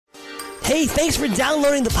Hey, thanks for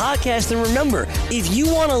downloading the podcast. And remember, if you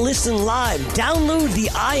want to listen live, download the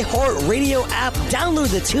iHeartRadio app,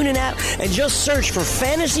 download the TuneIn app, and just search for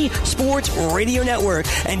Fantasy Sports Radio Network,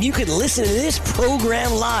 and you can listen to this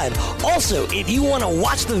program live. Also, if you want to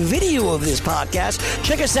watch the video of this podcast,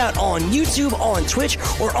 check us out on YouTube, on Twitch,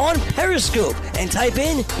 or on Periscope, and type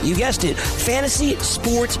in, you guessed it, Fantasy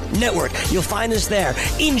Sports Network. You'll find us there.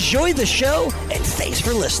 Enjoy the show, and thanks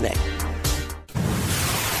for listening.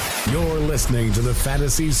 You're listening to the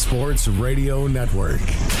Fantasy Sports Radio Network.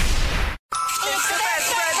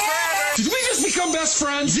 Did we just become best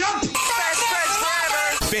friends? Yup! Best friends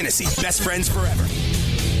forever! Fantasy Best Friends Forever.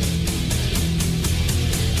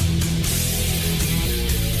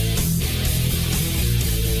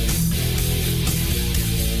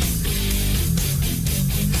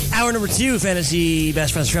 Hour number 2, Fantasy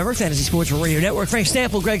Best Friends Forever, Fantasy Sports Radio Network. Frank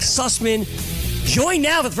Stample, Greg Sussman, joined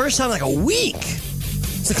now for the first time in like a week.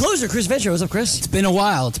 It's the closer, Chris Ventura. What's up, Chris? It's been a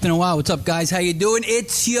while. What's up, guys? How you doing?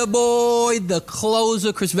 It's your boy, the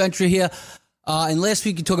closer, Chris Ventura here. And last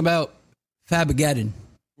week you talked about Fabageddon.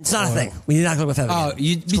 It's not a thing. We did not talk about Fabageddon. Oh,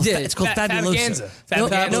 you did. It's called Fabulosa.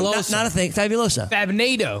 Fabulosa. No, not a thing. Fabulosa.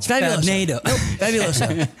 Fabnado. It's Fabulosa. Fabnado. Nope,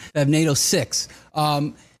 Fabulosa. Fabnado 6.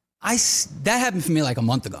 That happened for me like a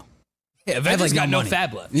month ago. Yeah, Venture's got no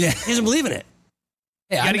fab left. Yeah. He doesn't believe in it.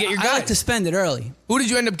 Yeah, You gotta get your I like guys. to spend it early. Who did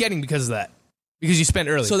you end up getting because of that? Because you spent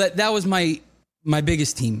early. So that was my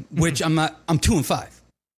biggest team, which I'm 2-5.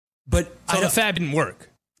 But So the fab didn't work.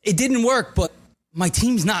 it didn't work, but my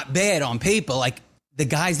team's not bad on paper. Like, the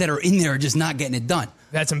guys that are in there are just not getting it done.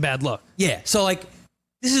 Had some bad luck. Yeah. So, like,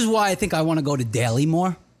 this is why I think I want to go to daily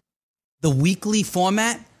more. The weekly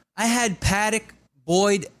format. I had Paddock,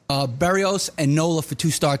 Boyd, Berrios, and Nola for 2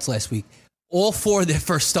 starts last week. All 4 of their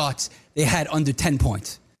first starts, they had under 10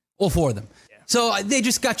 points. All 4 of them. Yeah. So they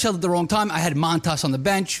just got shelled at the wrong time. I had Montas on the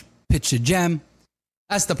bench, pitched a gem.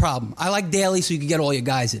 That's the problem. I like daily so you can get all your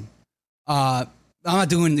guys in. I'm not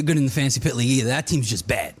doing good in the fantasy pit league either. That team's just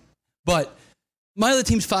bad. But my other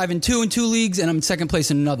team's 5-2 in 2 leagues, and I'm in second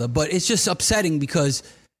place in another. But it's just upsetting because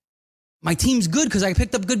my team's good because I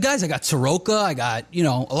picked up good guys. I got Soroka. I got, a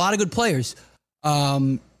lot of good players.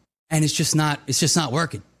 And it's just not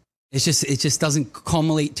working. It just doesn't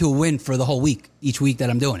culminate to a win for the whole week, each week that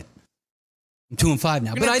I'm doing it. I'm 2-5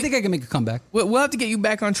 now, but I think I can make a comeback. We'll have to get you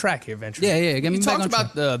back on track here, Venture. Yeah, get me You back talked on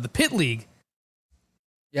about track. the pit league.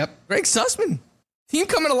 Yep. Greg Sussman. Team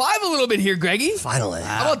coming alive a little bit here, Greggy. Finally.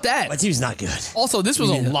 How about that? My team's not good. Also, this was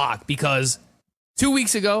a lock because 2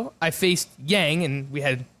 weeks ago I faced Yang and we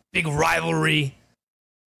had big rivalry.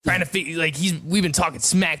 Trying to figure, we've been talking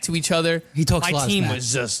smack to each other. He talks a lot My of team smack.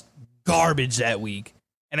 was just garbage that week.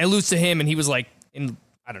 And I lose to him and he was like in,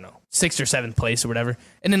 6th or 7th place or whatever.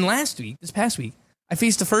 And then this past week, I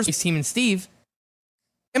faced the first team in Steve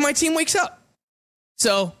and my team wakes up.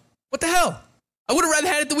 So, what the hell? I would have rather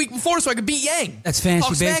had it the week before so I could beat Yang. That's fantasy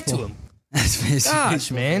Talk smack baseball. to him. That's fantasy Gosh,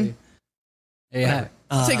 baseball. man. Yeah.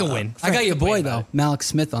 I'll take a win. I got your boy, Frank, though, Malik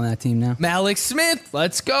Smith on that team now. Malik Smith,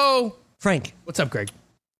 let's go. Frank, What's up, Greg?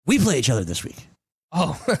 we play each other this week.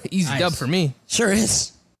 Oh, easy Nice. dub for me. Sure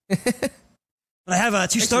is. But I have 2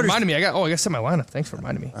 Thanks for starters. reminding me. I got to set my lineup. Thanks for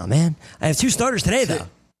reminding me. Oh, man. I have 2 starters today, though.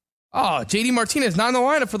 Oh, JD Martinez not in the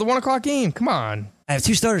lineup for the 1 o'clock game. Come on. I have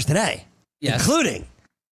 2 starters today, Yes. including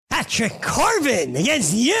Patrick Corbin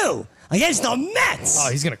against you, against the Mets. Oh,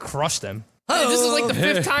 he's going to crush them. Hey, this is like the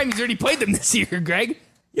 5th time he's already played them this year, Greg.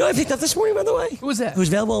 You know what I picked up this morning, by the way? Who was that? Who's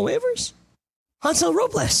available on waivers? Hansel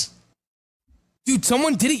Robles. Dude,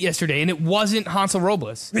 someone did it yesterday, and it wasn't Hansel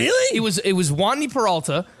Robles. Really? It was Wandy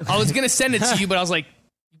Peralta. I was going to send it to you, but I was like,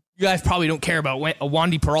 you guys probably don't care about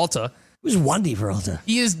Wandy Peralta. Who's Wandy Peralta?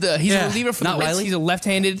 He's a reliever for the Not Reds. Riley? He's a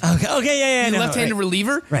left-handed. Okay, yeah. He's a no, left-handed right.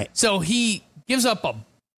 reliever. Right. So he gives up a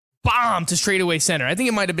bomb to straightaway center. I think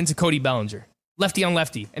it might have been to Cody Bellinger. Lefty on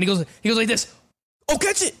lefty. And he goes like this. Oh,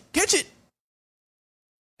 catch it.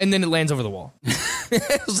 And then it lands over the wall.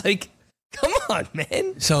 I was like, come on,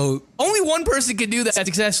 man. So Only one person can do that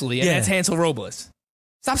successfully, and Yeah. that's Hansel Robles.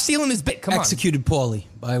 Stop stealing his bit. Come executed poorly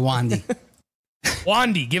by Wandy. on.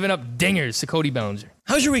 Wandy giving up dingers to Cody Bellinger.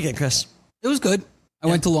 How's your weekend, Chris? It was good. I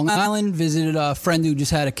went to Long Island, visited a friend who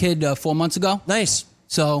just had a kid 4 months ago. Nice.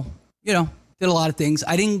 So, did a lot of things.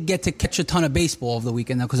 I didn't get to catch a ton of baseball over the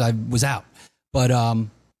weekend, though, because I was out. But,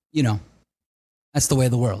 that's the way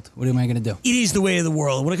of the world. What am I going to do? It is the way of the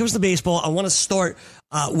world. When it comes to baseball, I want to start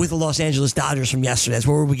with the Los Angeles Dodgers from yesterday. That's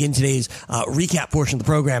where we'll begin today's recap portion of the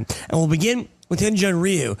program. And we'll begin with Hyunjin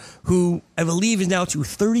Ryu, who I believe is now to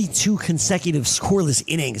 32 consecutive scoreless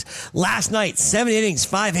innings. Last night, 7 innings,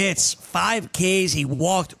 5 hits, 5 Ks. He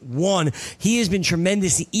walked 1. He has been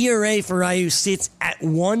tremendous. The ERA for Ryu sits at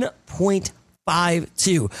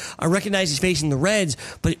 1.52. I recognize he's facing the Reds,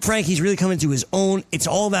 but Frank, he's really coming to his own. It's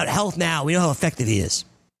all about health now. We know how effective he is.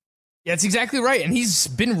 Yeah, that's exactly right. And he's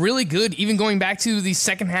been really good, even going back to the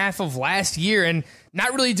second half of last year and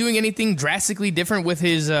not really doing anything drastically different with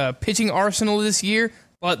his pitching arsenal this year.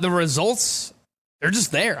 But the results, they're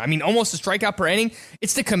just there. I mean, almost a strikeout per inning.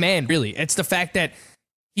 It's the command, really. It's the fact that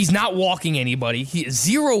he's not walking anybody. He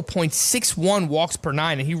 0.61 walks per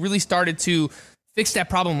 9, and he really started to fix that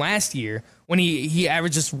problem last year when he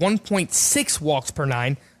averaged just 1.6 walks per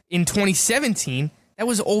 9. In 2017, that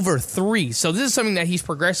was over 3. So this is something that he's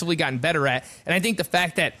progressively gotten better at. And I think the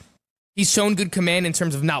fact that he's shown good command in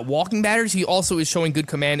terms of not walking batters, he also is showing good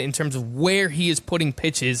command in terms of where he is putting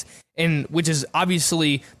pitches, and which is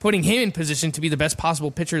obviously putting him in position to be the best possible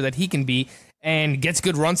pitcher that he can be, and gets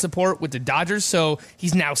good run support with the Dodgers. So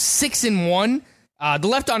he's now 6-1. The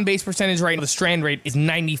left on base percentage right now, the strand rate is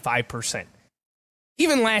 95%.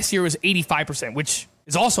 Even last year was 85%, which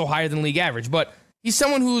is also higher than league average. But he's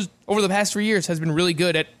someone who's, over the past 3 years, has been really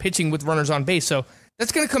good at pitching with runners on base. So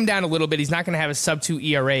that's going to come down a little bit. He's not going to have a sub-2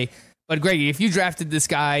 ERA. But, Greggy, if you drafted this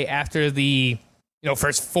guy after the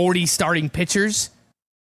first 40 starting pitchers,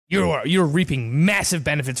 you're reaping massive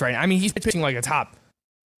benefits right now. I mean, he's pitching like a top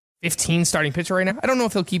 15 starting pitcher right now. I don't know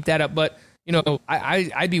if he'll keep that up, but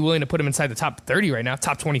I'd be willing to put him inside the top 30 right now,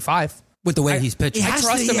 top 25. With the way he's pitching. I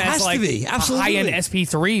trust him as like high-end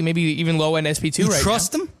SP3, maybe even low-end SP2 right now. You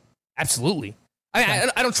trust him? Absolutely.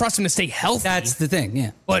 I don't trust him to stay healthy. That's the thing,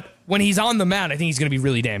 yeah. But when he's on the mound, I think he's going to be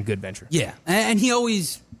really damn good, Bencher. Yeah, and he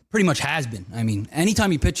always pretty much has been. I mean,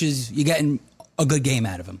 anytime he pitches, you're getting a good game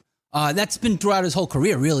out of him. That's been throughout his whole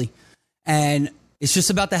career, really. And it's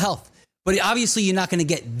just about the health. But obviously, you're not going to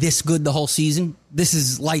get this good the whole season. This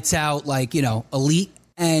is lights out, elite.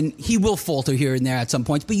 And he will falter here and there at some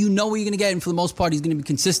points. But you know what you're going to get. And for the most part, he's going to be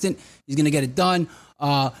consistent. He's going to get it done.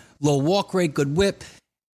 Low walk rate, good whip.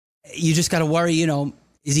 You just got to worry,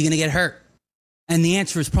 is he going to get hurt? And the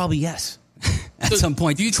answer is probably yes. At some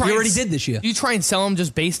point. You already did this year. Do you try and sell him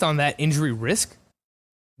just based on that injury risk?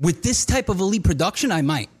 With this type of elite production, I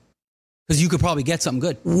might. Because you could probably get something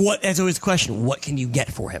good. That's always the question. What can you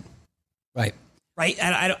get for him? Right.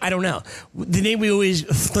 I don't know. The name we always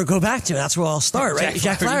go back to, that's where I'll start, right?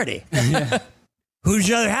 Jack Flaherty. Yeah. Who would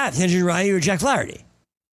you rather have, Hyunjin Ryu or Jack Flaherty?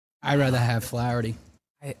 I'd rather have Flaherty.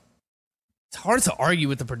 It's hard to argue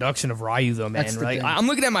with the production of Ryu, though, man. Right? Thing. I'm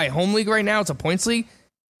looking at my home league right now. It's a points league.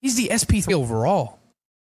 He's the SP3 overall.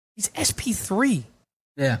 He's SP3.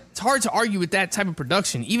 Yeah. It's hard to argue with that type of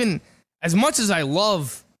production. Even as much as I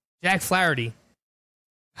love Jack Flaherty,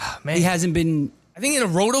 man, he hasn't been. I think in a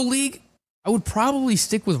Roto league, I would probably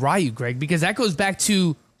stick with Ryu, Greg, because that goes back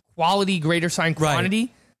to quality greater sign quantity.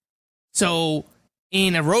 Right. So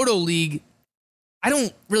in a Roto league, I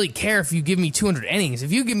don't really care if you give me 200 innings.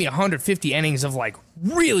 If you give me 150 innings of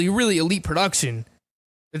really, really elite production,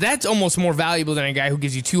 that's almost more valuable than a guy who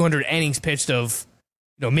gives you 200 innings pitched of,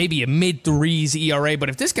 maybe a mid-3s ERA. But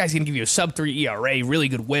if this guy's going to give you a sub-3 ERA, really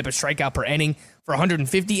good whip, a strikeout per inning for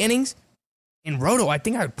 150 innings, in Roto, I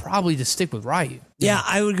think I would probably just stick with Ryu. Yeah,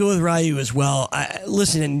 I would go with Ryu as well.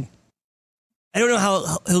 Listen, I don't know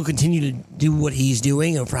how he'll continue to do what he's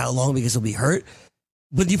doing or for how long because he'll be hurt.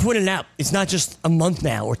 But you pointed out, it's not just a month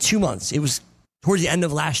now or 2 months. It was towards the end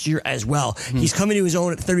of last year as well. Mm-hmm. He's coming to his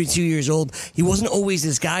own at 32 years old. He wasn't always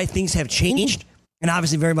this guy. Things have changed, and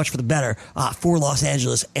obviously very much for the better for Los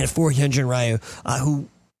Angeles and for Hyunjin Ryu, who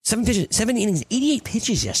 7 innings, 88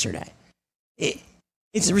 pitches yesterday.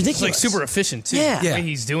 It's ridiculous. It's super efficient, too, the way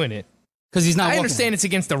he's doing it. Because he's not I understand it's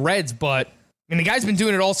against the Reds, but the guy's been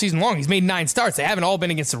doing it all season long. He's made 9 starts. They haven't all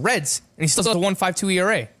been against the Reds, and he's still got a 1.52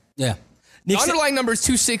 ERA. Yeah. The underlying number is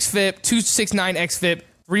 2.6 FIP, 2.69 xFIP,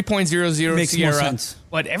 3.00 Makes Sierra. more sense.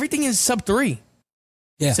 But everything is sub 3.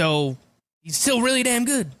 Yeah. So he's still really damn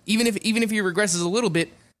good. Even if he regresses a little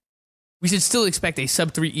bit, we should still expect a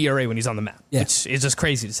sub 3 ERA when he's on the mound, which is just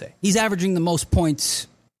crazy to say. He's averaging the most points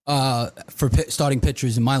for starting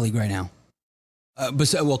pitchers in my league right now.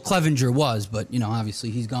 Clevenger was, but obviously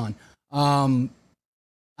he's gone. I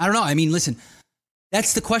don't know. I mean, listen,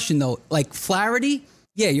 that's the question though. Flaherty.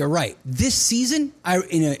 Yeah, you're right. This season,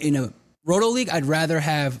 in a Roto league, I'd rather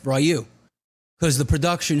have Ryu because the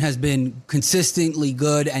production has been consistently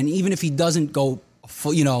good, and even if he doesn't go,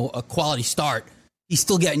 a quality start, he's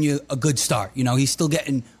still getting you a good start. He's still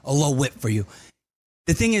getting a low whip for you.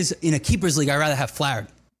 The thing is, in a keepers league, I'd rather have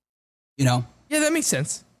Flaherty. Yeah, that makes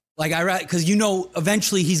sense. Like because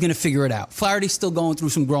eventually he's going to figure it out. Flaherty's still going through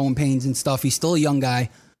some growing pains and stuff. He's still a young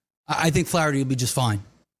guy. I think Flaherty will be just fine.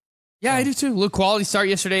 Yeah, I do too. Look, quality start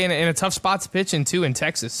yesterday in a tough spot to pitch in too in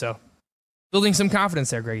Texas. So building some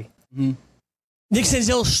confidence there, Greggy. Mm-hmm. Nick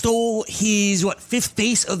Senzel stole his, fifth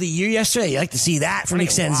base of the year yesterday. You like to see that from Nick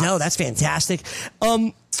Senzel. That's fantastic.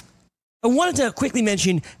 I wanted to quickly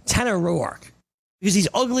mention Tanner Roark because he's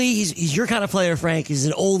ugly. He's your kind of player, Frank. He's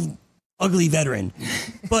an old, ugly veteran.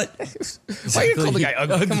 But why you call the guy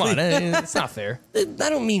ugly? Come on, it's not fair. I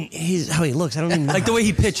don't mean how he looks. I don't mean like the way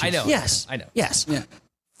he pitches. I know. Yes, I know. Yes. Yeah.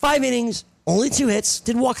 5 innings, only 2 hits,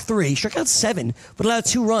 did walk 3, struck out 7, but allowed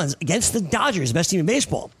 2 runs against the Dodgers, best team in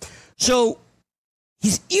baseball. So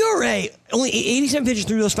his ERA, only 87 pitches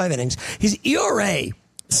through those 5 innings. His ERA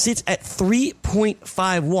sits at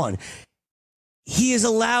 3.51. He has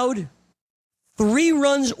allowed 3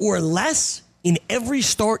 runs or less in every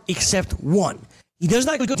start except 1. He does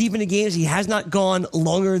not go deep into games. He has not gone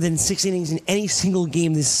longer than 6 innings in any single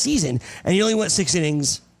game this season, and he only went 6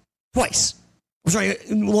 innings twice. I'm sorry,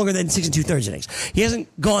 longer than 6 2/3 innings. He hasn't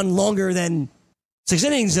gone longer than 6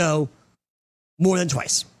 innings, though, more than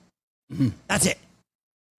twice. Mm-hmm. That's it.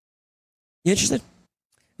 You interested?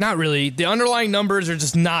 Not really. The underlying numbers are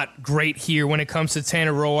just not great here when it comes to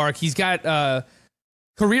Tanner Roark. He's got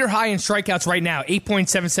career high in strikeouts right now,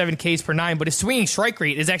 8.77 Ks per 9, but his swinging strike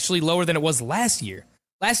rate is actually lower than it was last year.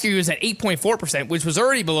 Last year he was at 8.4%, which was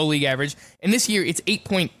already below league average, and this year it's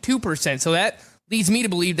 8.2%. So that leads me to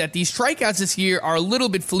believe that these strikeouts this year are a little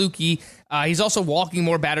bit fluky. He's also walking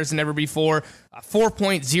more batters than ever before,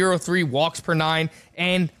 4.03 walks per 9,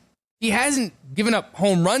 and he hasn't given up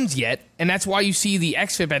home runs yet, and that's why you see the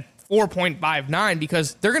xFIP at 4.59,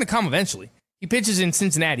 because they're going to come eventually. He pitches in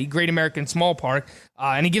Cincinnati, Great American Small Park,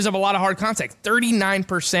 and he gives up a lot of hard contact,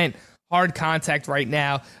 39% hard contact right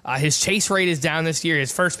now. His chase rate is down this year,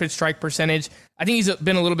 his first pitch strike percentage. I think he's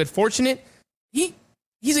been a little bit fortunate.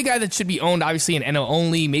 He's a guy that should be owned, obviously, in NL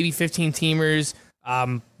only, maybe 15-teamers,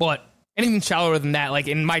 but anything shallower than that, like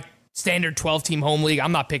in my standard 12-team home league,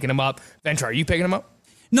 I'm not picking him up. Ventura, are you picking him up?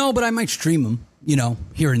 No, but I might stream him,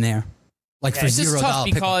 here and there. Like for $0. It's just tough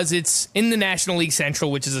because it's in the National League Central,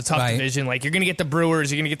 which is a tough division. Like, you're going to get the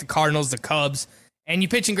Brewers, you're going to get the Cardinals, the Cubs, and you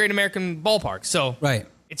pitch in Great American Ballpark. So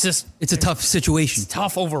it's a tough situation. It's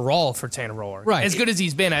tough overall for Tanner Roark. Right. As good as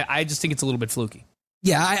he's been, I just think it's a little bit fluky.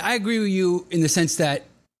 Yeah, I agree with you in the sense that,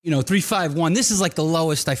 3.51, this is like the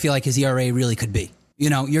lowest I feel like his ERA really could be.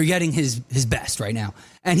 You're getting his best right now.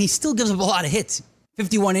 And he still gives up a lot of hits.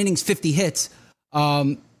 51 innings, 50 hits.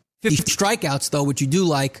 50 strikeouts, though, which you do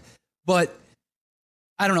like. But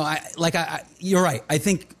I don't know. You're right. I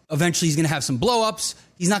think eventually he's going to have some blow-ups.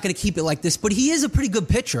 He's not going to keep it like this. But he is a pretty good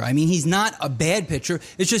pitcher. I mean, he's not a bad pitcher.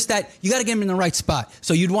 It's just that you got to get him in the right spot.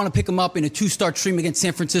 So you'd want to pick him up in a 2-start stream against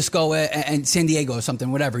San Francisco and San Diego or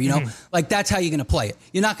something, whatever. Like that's how you're going to play it.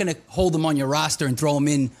 You're not going to hold him on your roster and throw him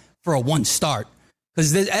in for a 1 start.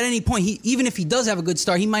 Because at any point, even if he does have a good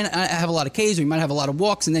start, he might have a lot of Ks or he might have a lot of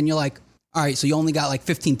walks. And then you're like, all right, so you only got like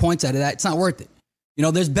 15 points out of that. It's not worth it.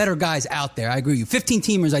 There's better guys out there. I agree with you.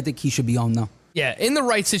 15-teamers, I think he should be on, though. Yeah, in the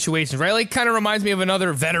right situations, right? Like, kind of reminds me of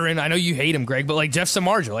another veteran. I know you hate him, Greg, but like Jeff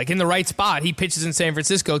Samardzija, like in the right spot. He pitches in San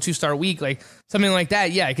Francisco, 2-star week, like something like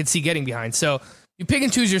that. Yeah, I could see getting behind. So you pick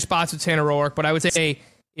and choose your spots with Tanner Roark, but I would say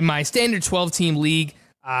in my standard 12-team league,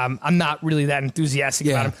 I'm not really that enthusiastic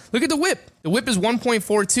about him. Look at the whip. The whip is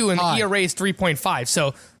 1.42 and the ERA is 3.5.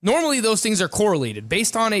 So normally those things are correlated.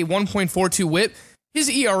 Based on a 1.42 whip, his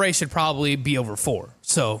ERA should probably be over 4.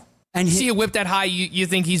 So, and see a whip that high, you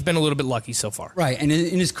think he's been a little bit lucky so far. Right. And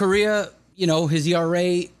in his career, his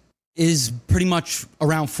ERA is pretty much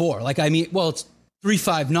around 4. Like, it's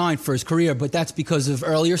 3.59 for his career, but that's because of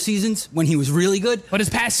earlier seasons when he was really good. But his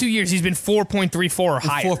past 2 years, he's been 4.34 or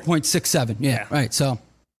higher. 4.67. Yeah. Right. So,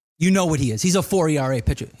 what he is. He's a 4 ERA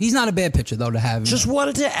pitcher. He's not a bad pitcher, though, to have. Just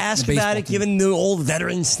wanted to ask about it, given the old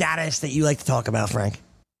veteran status that you like to talk about, Frank.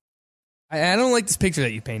 I don't like this picture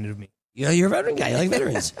that you painted of me. You're a veteran guy. You like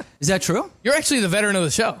veterans. Is that true? You're actually the veteran of the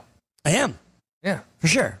show. I am. Yeah. For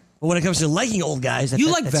sure. But when it comes to liking old guys... You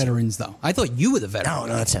like veterans, though. I thought you were the veteran.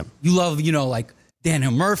 No, that's him. You love, like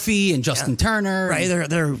Daniel Murphy and Justin Turner. Right.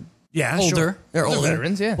 They're older. Sure. They're older.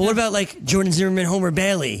 Veterans, yeah. But what about, like, Jordan Zimmerman, Homer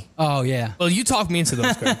Bailey? Oh, yeah. Well, you talked me into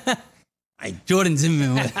those, Greg. Jordan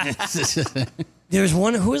Zimmerman. There was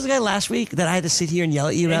one... Who was the guy last week that I had to sit here and yell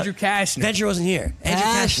at you about? Andrew Cashner. Venture wasn't here. Andrew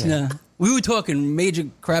Cashner. We were talking major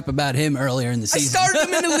crap about him earlier in the season. I started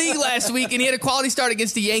him in the league last week, and he had a quality start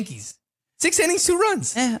against the Yankees. 6 innings, 2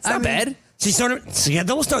 runs. It's not bad. So he had a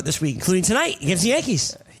double start this week, including tonight against the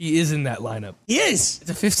Yankees. he is in that lineup. He is. It's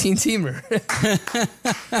a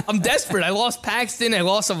 15-teamer. I'm desperate. I lost Paxton. I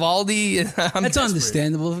lost Evaldi. That's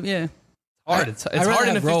understandable. Yeah. Hard. It's hard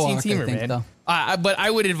in a 15-teamer, man. But I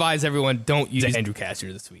would advise everyone, don't use Andrew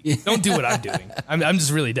Cassier this week. Don't do what I'm doing. I'm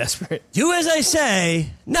just really desperate. Do as I say,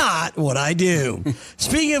 not what I do.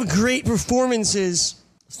 Speaking of great performances,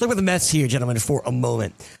 let's look at the Mets here, gentlemen, for a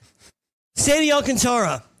moment. Sandy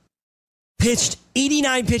Alcantara pitched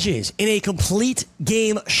 89 pitches in a complete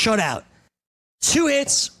game shutout. 2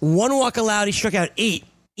 hits, 1 walk allowed. He struck out 8.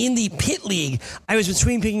 In the pit league, I was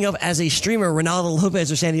between picking up as a streamer Ronaldo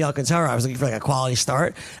Lopez or Sandy Alcantara. I was looking for like a quality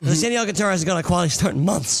start. Mm-hmm. Sandy Alcantara hasn't got a quality start in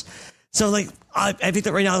months. So like I picked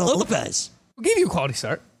up Ronaldo Lopez. Who gave you a quality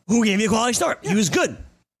start? Who gave me a quality start? Yeah. He was good.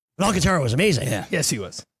 But Alcantara was amazing. Yeah. Yes, he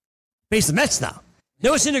was. Faced the Mets now.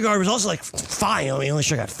 Noah Syndergaard was also like fine. I mean, he only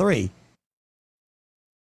struck out 3.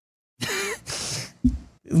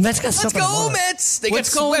 Mets got Let's go, Mets! They got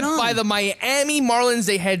swept by the Miami Marlins.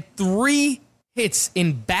 They had 3 hits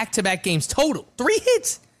in back-to-back games total. 3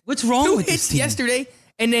 hits. What's wrong 2 with hits this team? yesterday,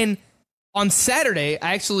 and then on Saturday,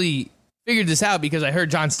 I actually figured this out because I heard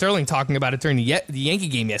John Sterling talking about it during the Yankee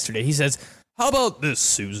game yesterday. He says, "How about this,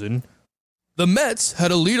 Susan? The Mets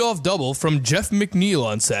had a leadoff double from Jeff McNeil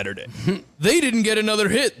on Saturday. They didn't get another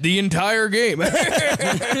hit the entire game. How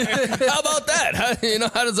about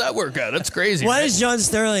that? How does that work out? That's crazy. Why right? does John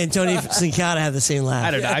Sterling and Tony Sincata have the same laugh?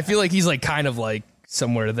 I don't know. I feel like he's like kind of like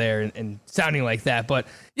somewhere there and sounding like that. But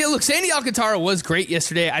yeah, look, Sandy Alcantara was great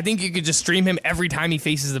yesterday. I think you could just stream him every time he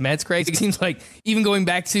faces the Mets, Craig. It seems like even going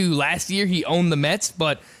back to last year, he owned the Mets.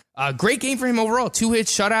 But great game for him overall. 2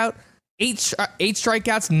 hits, shutout. 8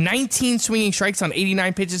 strikeouts, 19 swinging strikes on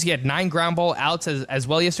 89 pitches. He had 9 ground ball outs as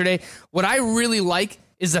well yesterday. What I really like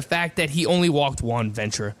is the fact that he only walked 1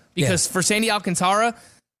 Ventura. Because for Sandy Alcantara,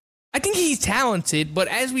 I think he's talented, but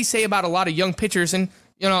as we say about a lot of young pitchers, and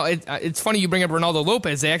it's funny you bring up Ronaldo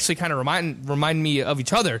Lopez, they actually kind of remind me of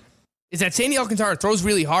each other, is that Sandy Alcantara throws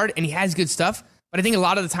really hard and he has good stuff, but I think a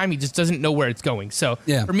lot of the time he just doesn't know where it's going. So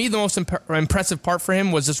for me, the most impressive part for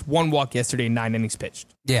him was just 1 walk yesterday, 9 innings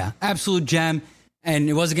pitched. Yeah, absolute gem. And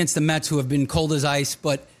it was against the Mets, who have been cold as ice.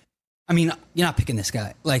 But, I mean, you're not picking this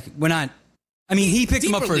guy. Like, we're not. I mean, he picked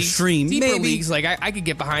him up for a stream. Deeper leagues, like, I could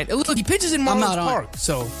get behind. Look, he pitches in Marlins Park.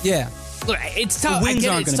 So, yeah. Look, it's tough. I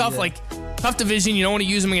get it. It's tough. Like, tough division. You don't want to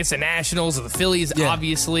use him against the Nationals or the Phillies,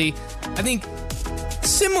 obviously. I think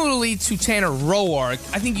similarly to Tanner Roark,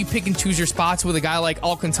 I think you pick and choose your spots with a guy like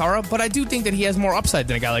Alcantara, but I do think that he has more upside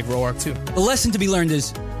than a guy like Roark, too. The lesson to be learned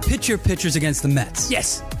is pitch your pitchers against the Mets.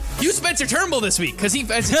 Yes. Use Spencer Turnbull this week because he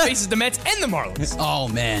faces the Mets and the Marlins. Oh,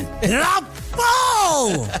 man.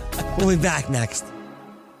 We'll be back next.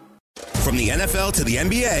 From the NFL to the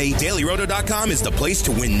NBA, DailyRoto.com is the place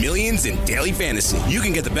to win millions in daily fantasy. You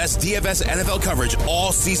can get the best DFS NFL coverage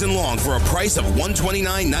all season long for a price of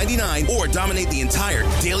 $129.99 or dominate the entire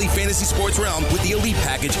daily fantasy sports realm with the Elite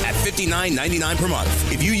Package at $59.99 per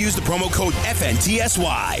month. If you use the promo code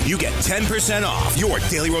FNTSY, you get 10% off your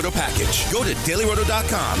Daily Roto package. Go to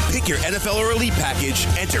DailyRoto.com, pick your NFL or Elite Package,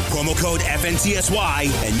 enter promo code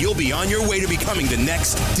FNTSY, and you'll be on your way to becoming the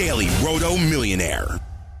next Daily Roto millionaire.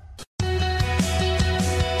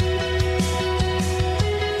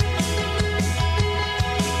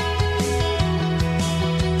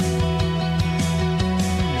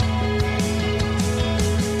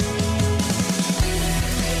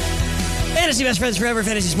 Fantasy Best Friends Forever,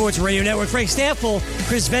 Fantasy Sports Radio Network. Frank Stampfel,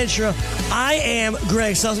 Chris Ventura. I am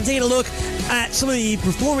Greg Suss. I'm taking a look at some of the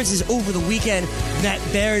performances over the weekend that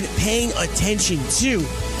bared paying attention to.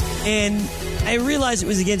 And I realized it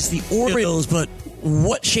was against the Orioles, but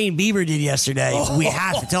what Shane Bieber did yesterday, we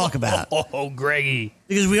have to talk about. Oh, Greggy.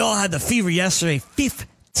 Because we all had the fever yesterday.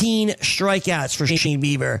 15 strikeouts for Shane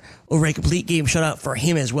Bieber over a complete game shutout for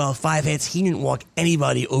him as well. 5 hits. He didn't walk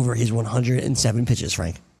anybody over his 107 pitches,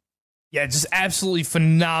 Frank. Yeah, just absolutely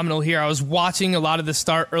phenomenal here. I was watching a lot of the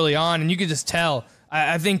start early on, and you could just tell.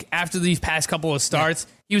 I think after these past couple of starts,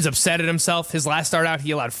 he was upset at himself. His last start out,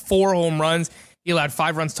 he allowed 4 home runs. He allowed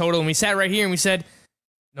 5 runs total. And we sat right here and we said,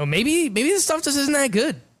 no, maybe this stuff just isn't that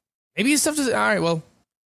good. Maybe his stuff just, all right, well,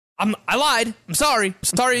 I lied. I'm sorry.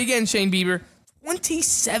 Sorry again, Shane Bieber.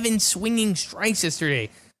 27 swinging strikes yesterday.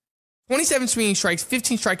 27 swinging strikes,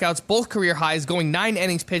 15 strikeouts, both career highs, going 9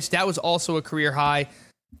 innings pitched. That was also a career high.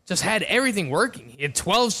 Just had everything working. He had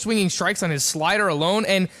 12 swinging strikes on his slider alone,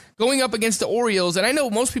 and going up against the Orioles, and I know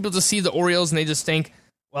most people just see the Orioles and they just think,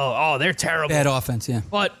 well, oh, they're terrible. Bad offense, yeah.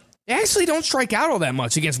 But they actually don't strike out all that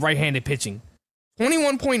much against right-handed pitching.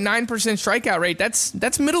 21.9% strikeout rate,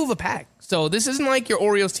 that's middle of the pack. So this isn't like your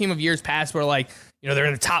Orioles team of years past where, like, they're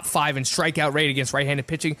in the top 5 in strikeout rate against right-handed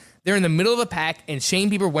pitching. They're in the middle of a pack, and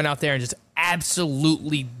Shane Bieber went out there and just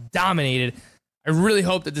absolutely dominated. I really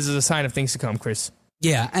hope that this is a sign of things to come, Chris.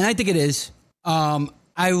 Yeah, and I think it is. The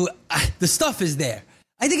stuff is there.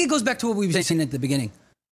 I think it goes back to what we were saying at the beginning.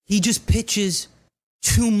 He just pitches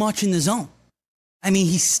too much in the zone. I mean,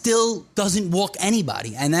 he still doesn't walk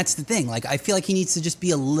anybody, and that's the thing. Like, I feel like he needs to just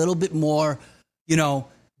be a little bit more,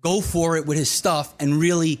 go for it with his stuff and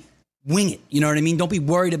really wing it. You know what I mean? Don't be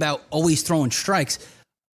worried about always throwing strikes.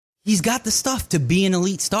 He's got the stuff to be an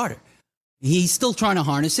elite starter. He's still trying to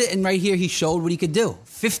harness it, and right here he showed what he could do.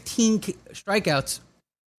 15 strikeouts,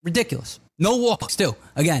 ridiculous. No walks, too,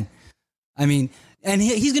 again. I mean, and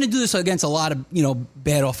he's going to do this against a lot of,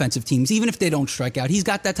 bad offensive teams, even if they don't strike out. He's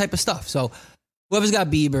got that type of stuff. So whoever's got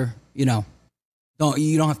Bieber, you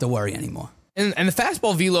don't have to worry anymore. And the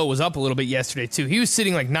fastball velo was up a little bit yesterday, too. He was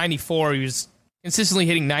sitting like 94. He was consistently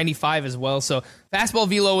hitting 95 as well. So fastball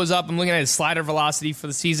velo was up. I'm looking at his slider velocity for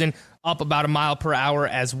the season, up about a mile per hour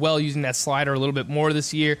as well, using that slider a little bit more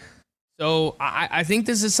this year. So I think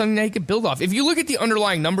this is something that he could build off. If you look at the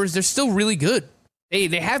underlying numbers, they're still really good. They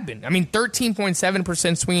have been. I mean,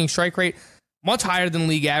 13.7% swinging strike rate, much higher than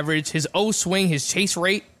league average. His O-swing, his chase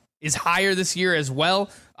rate is higher this year as well.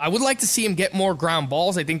 I would like to see him get more ground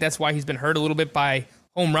balls. I think that's why he's been hurt a little bit by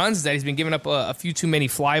home runs, is that he's been giving up a few too many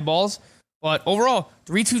fly balls. But overall,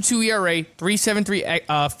 3.22 ERA,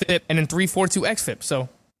 3.73 FIP, and then 3.42 xFIP. So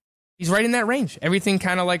he's right in that range. Everything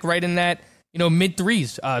kind of like right in that, mid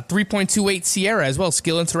threes. 3.28 Sierra as well,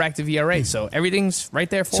 skill interactive ERA. So everything's right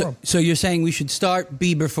there for him. So you're saying we should start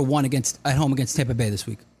Bieber for one at home against Tampa Bay this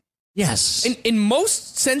week? Yes. In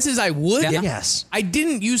most senses, I would. Yeah. Yes. I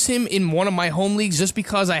didn't use him in one of my home leagues just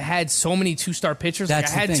because I had so many 2-star pitchers.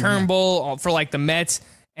 That's I had the thing, Turnbull for like the Mets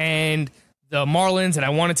and the Marlins, and I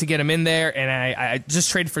wanted to get him in there, and I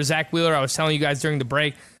just traded for Zach Wheeler. I was telling you guys during the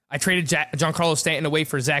break, I traded Giancarlo Stanton away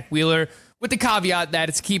for Zach Wheeler, with the caveat that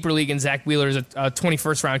it's a keeper league, and Zach Wheeler is a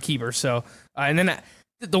 21st round keeper. So, and then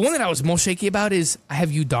the one that I was most shaky about is I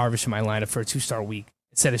have Yu Darvish in my lineup for a 2-star week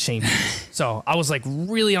instead of Shane Bieber. So I was like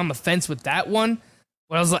really on the fence with that one.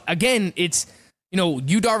 But I was like, again, it's, Yu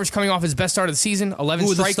Darvish coming off his best start of the season, 11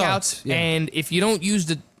 strikeouts. Yeah. And if you don't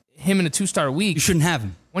use him in a 2-star week, you shouldn't have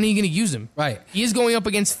him. When are you going to use him? Right. He is going up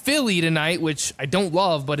against Philly tonight, which I don't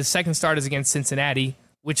love, but his second start is against Cincinnati,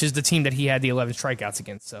 which is the team that he had the 11 strikeouts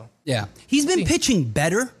against. So yeah, he's been pitching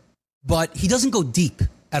better, but he doesn't go deep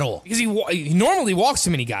at all. Because he normally walks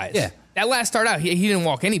too many guys. Yeah. That last start out, he didn't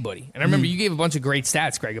walk anybody. And I remember you gave a bunch of great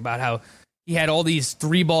stats, Greg, about how he had all these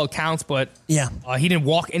 3-ball counts, but he didn't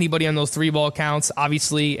walk anybody on those 3-ball counts,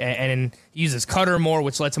 obviously, and he uses cutter more,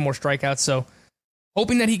 which led to more strikeouts. So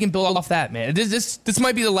hoping that he can build off that, man. This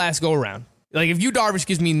might be the last go-around. Like, if Yu Darvish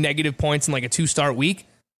gives me negative points in like a 2-start week,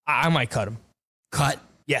 I might cut him. Cut?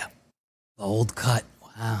 Yeah. Old cut.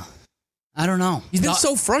 Wow. I don't know. He's been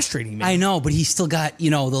so frustrating, man. I know, but he's still got, the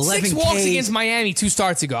 11 6 walks against Miami 2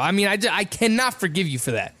 starts ago. I mean, I cannot forgive you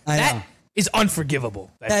for that. That is unforgivable.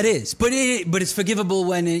 That is. But it's forgivable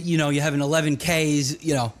when, you have an 11 Ks,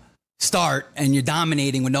 start and you're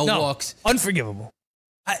dominating with no walks. Unforgivable.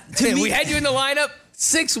 We had you in the lineup,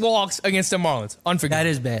 6 walks against the Marlins. Unforgivable. That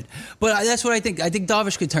is bad. But that's what I think. I think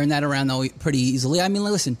Darvish could turn that around, though, pretty easily. I mean,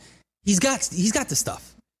 listen, he's got the stuff.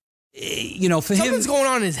 For something's going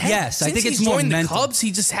on in his head. Yes, Since I think it's he's more joined mental. the Cubs, he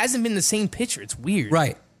just hasn't been the same pitcher. It's weird.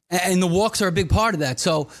 Right. And the walks are a big part of that.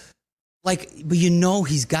 So, but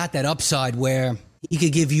he's got that upside where he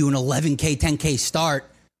could give you an 11K, 10K start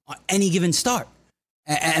on any given start.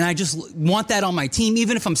 And I just want that on my team,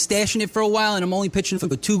 even if I'm stashing it for a while and I'm only pitching for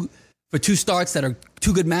two starts that are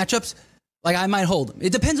 2 good matchups. Like, I might hold him.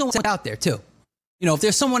 It depends on what's out there, too. If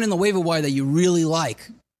there's someone in the waiver wire that you really like,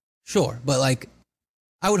 sure. But,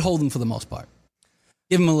 I would hold him for the most part.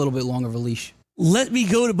 Give him a little bit longer of a leash. Let me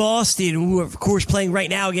go to Boston, who are, of course, playing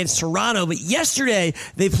right now against Toronto. But yesterday,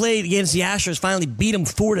 they played against the Astros, finally beat them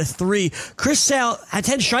 4-3. Chris Sale had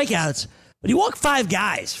 10 strikeouts, but he walked 5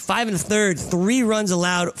 guys, 5 1/3, 3 runs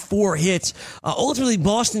allowed, 4 hits. Ultimately,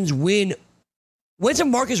 Boston's win went to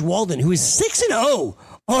Marcus Walden, who is 6-0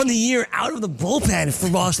 on the year out of the bullpen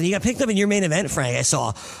for Boston. He got picked up in your main event, Frank, I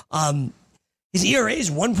saw. His ERA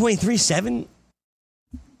is 1.37.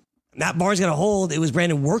 Matt Barnes got a hold. It was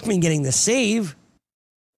Brandon Workman getting the save.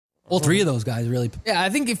 All 3 of those guys really. Yeah, I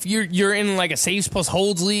think if you're in like a saves plus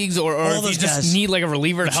holds leagues, or if you just guys need like a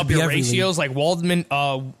reliever to help your ratios, like Walden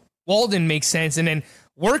makes sense, and then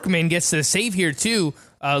Workman gets the save here too.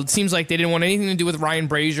 It seems like they didn't want anything to do with Ryan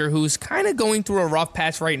Brazier, who's kind of going through a rough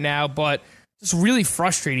patch right now, but just really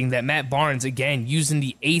frustrating that Matt Barnes again using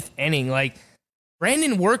the 8th inning. Like,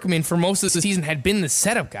 Brandon Workman, for most of the season, had been the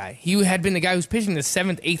setup guy. He had been the guy who's pitching the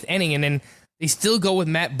 7th, 8th inning, and then they still go with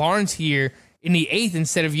Matt Barnes here in the 8th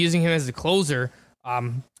instead of using him as the closer. I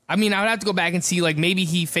mean, I would have to go back and see, like, maybe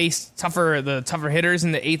he faced the tougher hitters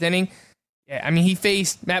in the 8th inning. Yeah, I mean,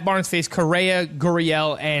 Matt Barnes faced Correa,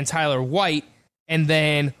 Gurriel, and Tyler White, and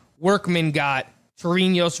then Workman got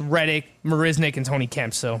Chirinos, Reddick, Marisnick, and Tony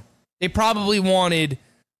Kemp. So they probably wanted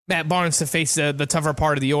Matt Barnes to face the tougher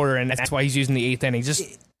part of the order, and that's why he's using the 8th inning.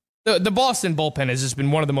 Just the Boston bullpen has just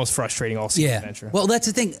been one of the most frustrating all season. Yeah. Well, that's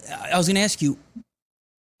the thing. I was going to ask you,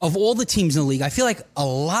 of all the teams in the league, I feel like a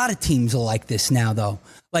lot of teams are like this now, though.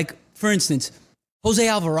 Like, for instance, Jose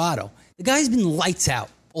Alvarado. The guy's been lights out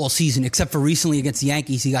all season, except for recently against the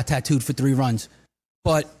Yankees. He got tattooed for 3 runs.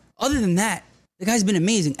 But other than that, the guy's been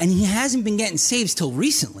amazing, and he hasn't been getting saves till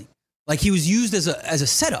recently. Like, he was used as a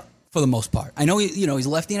setup for the most part. I know he's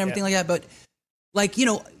lefty and everything like that, but like, it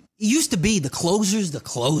used to be the closer's the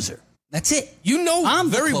closer. That's it. I'm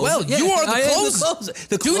very well. Yeah, you are the closer.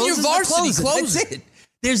 The Doing your varsity closer. That's it.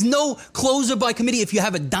 There's no closer by committee if you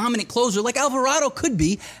have a dominant closer like Alvarado could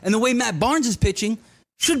be, and the way Matt Barnes is pitching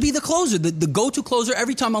should be the closer, the go-to closer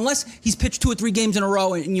every time, unless he's pitched 2 or 3 games in a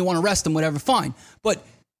row and you want to rest him, whatever, fine. But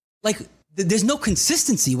like, there's no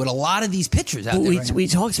consistency with a lot of these pitchers out there. We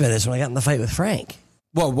talked about this when I got in the fight with Frank.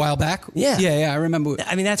 What, a while back? Yeah. Yeah, I remember.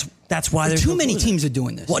 I mean, that's why there's too many teams are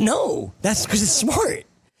doing this. Well, no, that's because it's smart.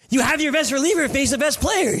 You have your best reliever face the best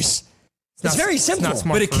players. It's very simple. Not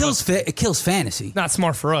smart, but it kills fantasy. Not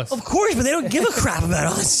smart for us. Of course, but they don't give a crap about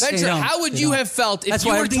us. How would you have felt if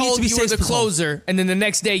you were told you were the closer and then the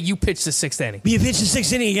next day you pitched the 6th inning? You pitched the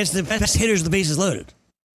 6th inning against the best hitters with the bases loaded.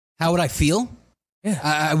 How would I feel? Yeah.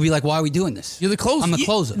 I would be like, why are we doing this? You're the closer. I'm the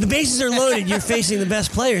closer. The bases are loaded. You're facing the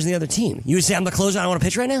best players in the other team. You would say, I'm the closer. I don't want to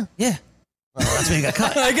pitch right now? Yeah. Well, that's why you got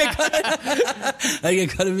cut. I get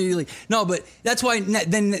cut immediately. No, but that's why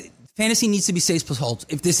then fantasy needs to be saves plus holds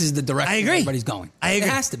if this is the direction everybody's going. I agree.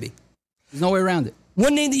 It has to be. There's no way around it.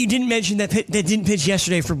 One name that you didn't mention that didn't pitch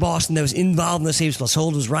yesterday for Boston that was involved in the saves plus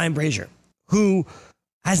hold was Ryan Brazier, who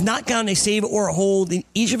has not gotten a save or a hold in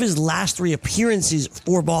each of his last 3 appearances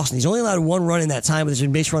for Boston. He's only allowed 1 run in that time, but there's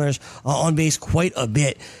been base runners on base quite a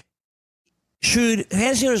bit. Should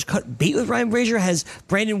fantasy owners cut bait with Ryan Brazier? Has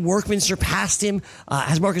Brandon Workman surpassed him?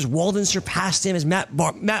 Has Marcus Walden surpassed him? Has Matt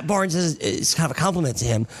Barnes is kind of a compliment to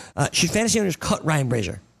him? Should fantasy owners cut Ryan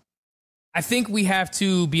Brazier? I think we have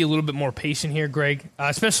to be a little bit more patient here, Greg,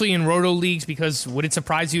 especially in roto leagues, because would it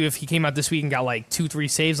surprise you if he came out this week and got like 2-3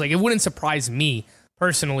 saves? Like, it wouldn't surprise me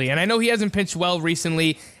personally. And I know he hasn't pitched well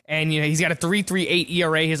recently, and he's got a 3.38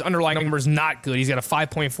 ERA. His underlying number is not good. He's got a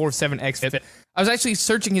 5.47 xFIP. I was actually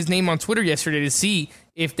searching his name on Twitter yesterday to see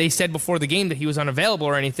if they said before the game that he was unavailable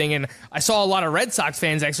or anything, and I saw a lot of Red Sox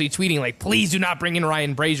fans actually tweeting, like, please do not bring in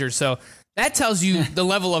Ryan Brazier. So that tells you the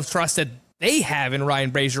level of trust that they have in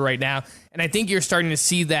Ryan Brazier right now, and I think you're starting to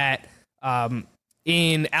see that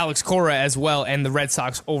in Alex Cora as well and the Red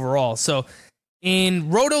Sox overall. So in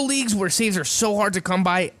roto leagues where saves are so hard to come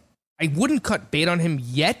by, I wouldn't cut bait on him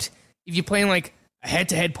yet. If you're playing like a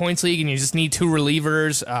head-to-head points league and you just need 2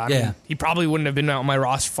 relievers, I mean, he probably wouldn't have been on my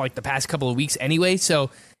roster for like the past couple of weeks anyway. So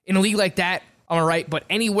in a league like that, I'm all right. But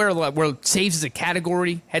anywhere where saves is a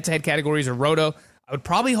category, head-to-head categories or roto, I would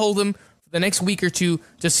probably hold him for the next week or 2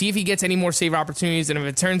 to see if he gets any more save opportunities. And if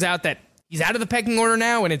it turns out that he's out of the pecking order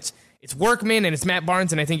now and it's Workman and it's Matt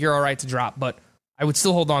Barnes, and I think you're all right to drop. But I would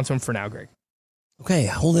still hold on to him for now, Greg. Okay,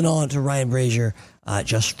 holding on to Ryan Brazier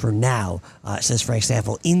just for now, says Frank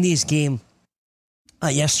Stanfield. In this game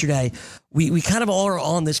yesterday, we kind of all are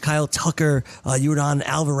on this Kyle Tucker, Yordan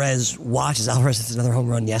Alvarez watch. As Alvarez hits another home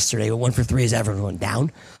run yesterday, but 1 for 3 as everyone went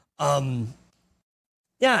down.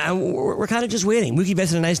 Yeah, we're kind of just waiting. Mookie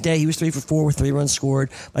Betts had a nice day. He was 3 for 4 with 3 runs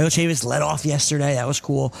scored. Michael Chavis led off yesterday. That was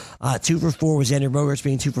cool. 2 for 4 was Xander Bogaerts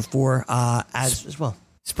being 2 for 4 as well.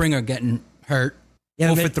 Springer getting hurt.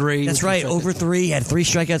 Yeah, 0 for 3. That's right. 0 for 3. He had 3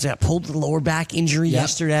 strikeouts. Got pulled to the lower back injury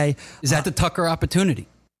yesterday. Is that the Tucker opportunity?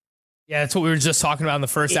 Yeah, that's what we were just talking about in the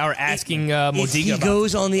first hour, asking Modiga if he about.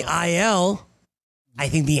 Goes on the IL, I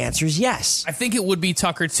think the answer is yes. I think it would be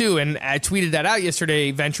Tucker, too. And I tweeted that out yesterday,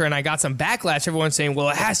 Ventura, and I got some backlash. Everyone saying, well,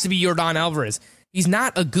 it has to be Yordan Alvarez. He's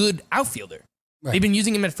not a good outfielder. Right. They've been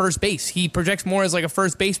using him at first base. He projects more as like a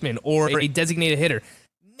first baseman or a designated hitter.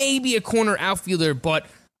 Maybe a corner outfielder, but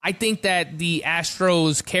I think that the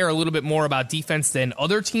Astros care a little bit more about defense than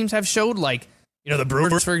other teams have showed. Like, the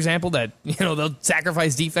Brewers, for example, that, they'll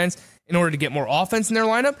sacrifice defense in order to get more offense in their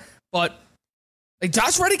lineup. But like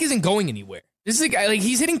Josh Reddick isn't going anywhere. This is a guy, like,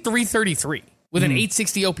 he's hitting 333 with an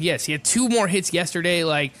 860 OPS. He had 2 more hits yesterday.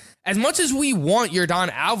 Like, as much as we want Yordan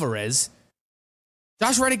Alvarez,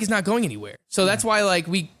 Josh Reddick is not going anywhere. So that's why like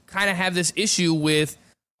we kind of have this issue with,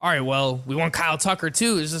 all right, well, we want Kyle Tucker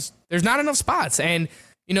too. It's just there's not enough spots. And,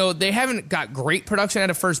 you know, they haven't got great production out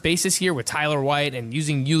of first base this year with Tyler White and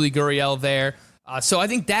using Yuli Gurriel there. So I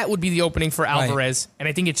think that would be the opening for Alvarez. Right. And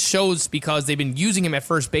I think it shows because they've been using him at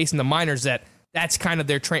first base in the minors that's kind of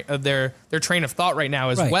their train of thought right now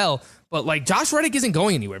as well. But like Josh Reddick isn't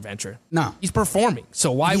going anywhere, Venture. No. He's performing.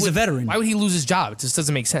 So he's a veteran. Why would he lose his job? It just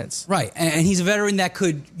doesn't make sense. Right. And he's a veteran that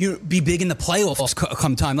could be big in the playoffs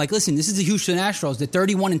come time. Like, listen, this is the Houston Astros. They're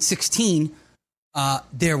 31-16.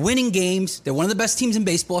 They're winning games. They're one of the best teams in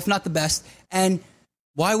baseball, if not the best. And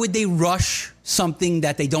why would they rush something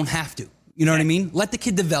that they don't have to? You know what I mean? Let the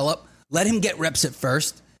kid develop. Let him get reps at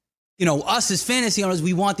first. You know, us as fantasy owners,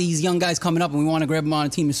 we want these young guys coming up and we want to grab them on a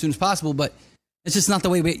team as soon as possible, but it's just not the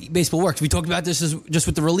way baseball works. We talked about this just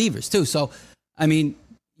with the relievers, too. So, I mean,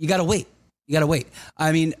 you got to wait.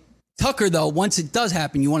 I mean, Tucker, though, once it does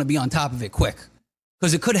happen, you want to be on top of it quick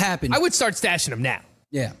because it could happen. I would start stashing him now.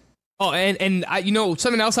 Yeah. Oh, and I, you know,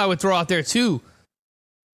 something else I would throw out there, too,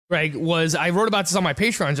 Greg, was I wrote about this on my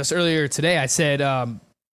Patreon just earlier today. I said,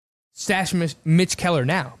 stash Mitch Keller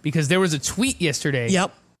now because there was a tweet yesterday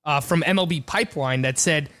from MLB Pipeline that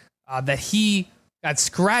said that he got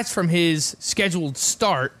scratched from his scheduled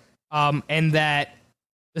start and that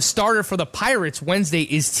the starter for the Pirates Wednesday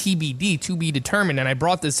is TBD, to be determined. And I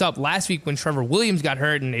brought this up last week when Trevor Williams got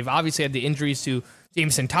hurt, and they've obviously had the injuries to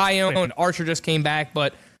Jameson Taillon, and Archer just came back,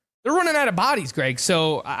 but they're running out of bodies, Greg.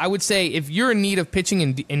 So I would say if you're in need of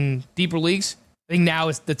pitching in deeper leagues, I think now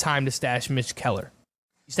is the time to stash Mitch Keller.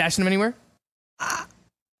 You stashing him anywhere?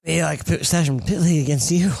 Yeah, I could stash him in pit league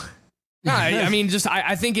against you. No, I mean, just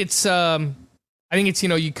I think it's you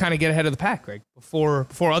know you kind of get ahead of the pack, Greg, before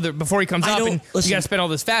he comes up and you got to spend all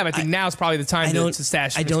this fab. I think now is probably the time to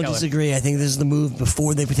stash. I don't disagree. I think this is the move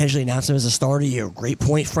before they potentially announce him as a starter. You have a great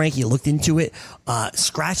point, Frank. You looked into it.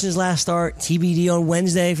 Scratching his last start, TBD on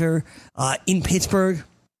Wednesday for in Pittsburgh.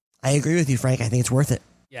 I agree with you, Frank. I think it's worth it.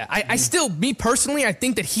 Yeah, I still, me personally, I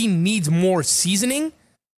think that he needs more seasoning.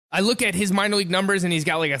 I look at his minor league numbers, and he's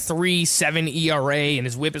got like a 3.7 ERA, and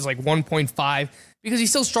his whip is like 1.5 because he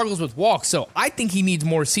still struggles with walks. So I think he needs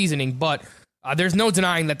more seasoning, but there's no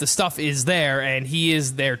denying that the stuff is there, and he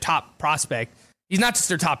is their top prospect. He's not just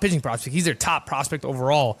their top pitching prospect; he's their top prospect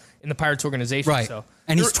overall in the Pirates organization. Right, so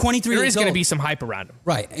and he's 23 years old. There is going to be some hype around him.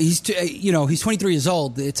 Right, he's 23 years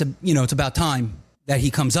old. It's about time that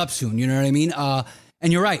he comes up soon. You know what I mean?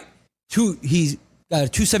 And you're right. He's got a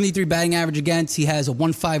 273 batting average against. He has a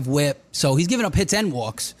 1.5 whip. So he's giving up hits and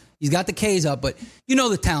walks. He's got the Ks up, but you know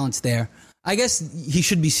the talent's there. I guess he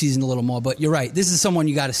should be seasoned a little more, but you're right. This is someone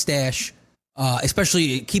you got to stash,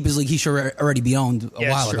 especially Keepers League. He should already be owned a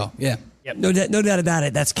while ago. Yeah. Yep. No doubt about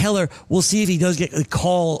it. That's Keller. We'll see if he does get a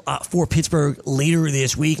call for Pittsburgh later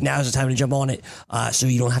this week. Now's the time to jump on it so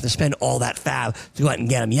you don't have to spend all that fab to go out and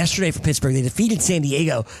get him. Yesterday for Pittsburgh, they defeated San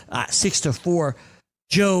Diego 6-4.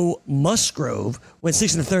 Joe Musgrove went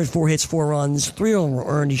 6 1/3, 4 hits, 4 runs, 3 of them were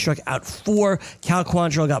earned. He struck out 4. Cal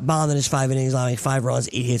Quantrill got bombed in his 5 innings, allowing 5 runs,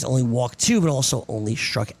 8 hits, only walked 2, but also only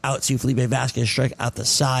struck out 2. Felipe Vasquez struck out the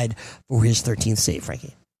side for his 13th save,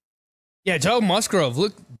 Frankie. Yeah, Joe Musgrove,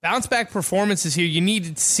 look, bounce back performances here. You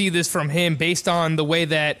needed to see this from him based on the way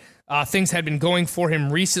that things had been going for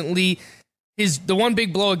him recently. The one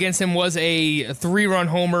big blow against him was a 3-run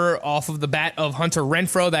homer off of the bat of Hunter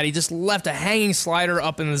Renfroe that he just left a hanging slider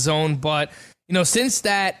up in the zone. But, you know, since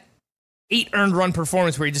that 8 earned run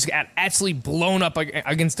performance where he just got absolutely blown up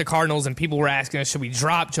against the Cardinals and people were asking us, should we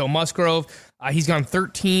drop Joe Musgrove? He's gone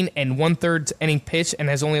 13 1/3 inning pitch and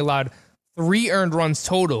has only allowed 3 earned runs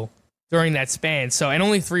total during that span. So, and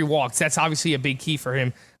only 3 walks. That's obviously a big key for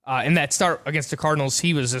him. In that start against the Cardinals,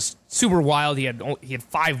 he was just super wild. He had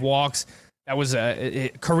 5 walks. That was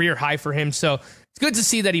a career high for him. So it's good to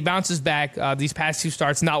see that he bounces back these past 2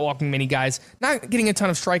 starts, not walking many guys, not getting a ton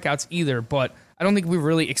of strikeouts either, but I don't think we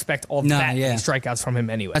really expect all that many strikeouts from him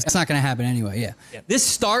anyway. That's not going to happen anyway, yeah. This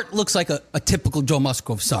start looks like a typical Joe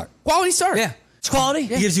Musgrove start. Quality start. Yeah. It's quality.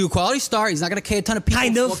 He gives you a quality start. He's not going to K a ton of people.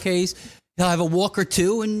 Kind of. 4 Ks. He'll have a walk or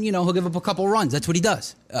 2, and, he'll give up a couple runs. That's what he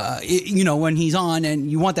does. When he's on,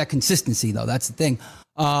 and you want that consistency, though. That's the thing.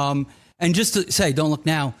 And just to say, don't look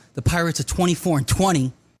now, the Pirates are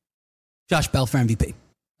 24-20. Josh Bell for MVP.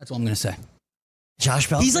 That's all I'm going to say. Josh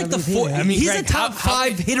Bell. He's like the he's Greg, a top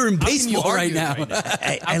 5 hitter in baseball right now.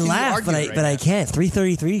 I laugh, but I can't.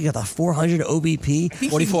 333. You got the 400 OBP.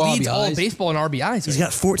 44 he leads RBIs. All baseball in RBIs. He's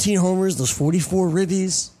got 14 homers. Those 44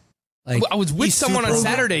 ribbies. I was with someone on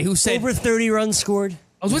Saturday who said over 30 runs scored.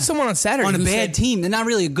 I was with someone on Saturday on a bad team. They're not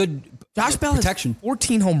really a good Josh Bell protection. Has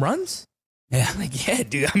 14 home runs. Yeah. I'm like, yeah,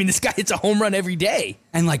 dude. I mean, this guy hits a home run every day.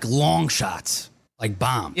 And like long shots, like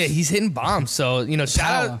bombs. Yeah, he's hitting bombs. So,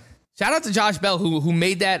 shout out to Josh Bell who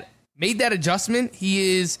made that adjustment.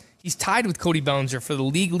 He's tied with Cody Bellinger for the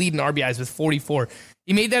league lead in RBIs with 44.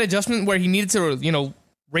 He made that adjustment where he needed to,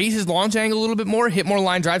 raise his launch angle a little bit more, hit more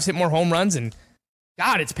line drives, hit more home runs, and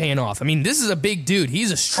God, it's paying off. I mean, this is a big dude. He's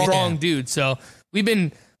a strong dude. So we've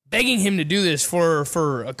been begging him to do this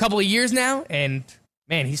for a couple of years now, and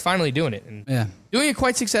man, he's finally doing it. And doing it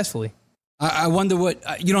quite successfully. I wonder what,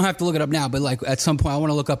 you don't have to look it up now, but like at some point I want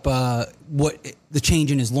to look up what the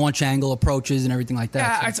change in his launch angle approaches and everything like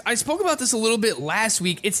that. Yeah, so. I spoke about this a little bit last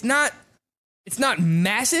week. It's not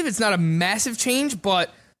massive. It's not a massive change,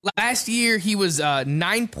 but last year he was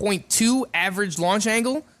 9.2 average launch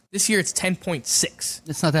angle. This year it's 10.6.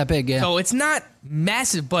 It's not that big, yeah. So it's not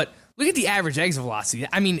massive, but look at the average exit velocity.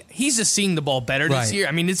 I mean, he's just seeing the ball better this year.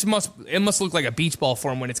 I mean, it must look like a beach ball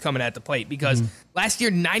for him when it's coming at the plate because last year,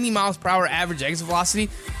 90 miles per hour average exit velocity,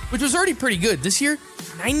 which was already pretty good. This year,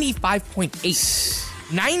 95.8.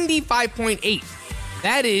 95.8.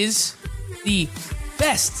 That is the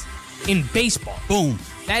best in baseball. Boom.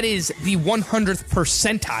 That is the 100th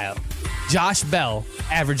percentile Josh Bell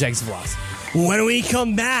average exit velocity. When we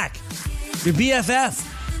come back, your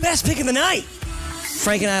BFF, best pick of the night.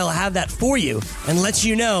 Frank and I will have that for you and let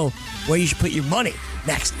you know where you should put your money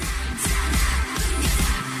next.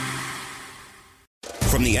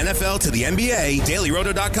 From the NFL to the NBA,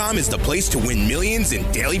 DailyRoto.com is the place to win millions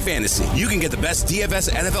in daily fantasy. You can get the best DFS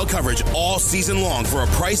NFL coverage all season long for a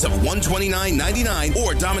price of $129.99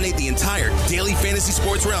 or dominate the entire daily fantasy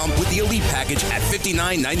sports realm with the Elite Package at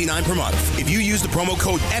 $59.99 per month. If you use the promo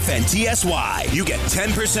code FNTSY, you get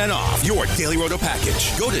 10% off your Daily Roto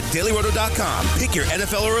package. Go to DailyRoto.com, pick your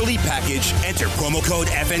NFL or Elite Package, enter promo code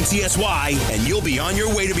FNTSY, and you'll be on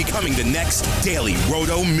your way to becoming the next Daily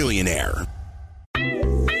Roto millionaire.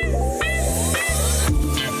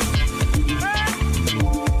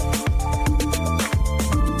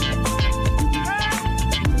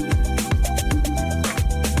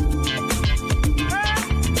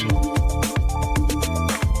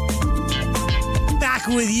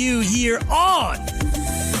 With you here on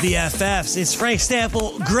BFFs. It's Frank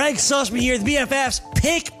Stample, Greg Sussman here. The BFFs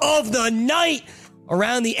pick of the night.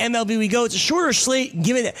 Around the MLB we go. It's a shorter slate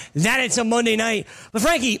given that it's a Monday night. But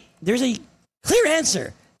Frankie, there's a clear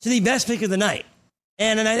answer to the best pick of the night.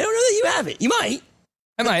 And I don't know that you have it. You might.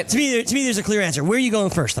 I might. To me, there's a clear answer. Where are you going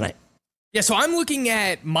first tonight? Yeah, so I'm looking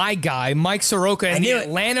at my guy, Mike Soroka, and the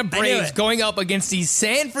Atlanta Braves going up against the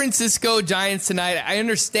San Francisco Giants tonight. I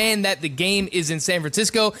understand that the game is in San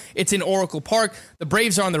Francisco. It's in Oracle Park. The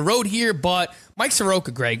Braves are on the road here, but Mike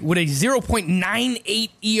Soroka, Greg, with a 0.98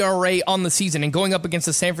 ERA on the season and going up against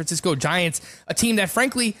the San Francisco Giants, a team that,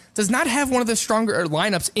 frankly, does not have one of the stronger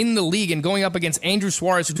lineups in the league, and going up against Andrew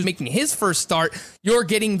Suarez, who's making his first start, you're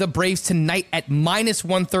getting the Braves tonight at minus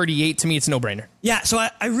 138. To me, it's a no-brainer. Yeah, so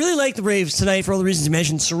I really like the Braves tonight for all the reasons you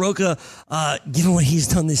mentioned. Soroka, given what he's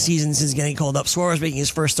done this season since getting called up, Suarez making his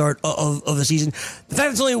first start of the season. The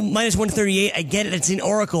fact it's only minus 138, I get it, it's in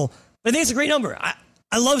Oracle, but I think it's a great number.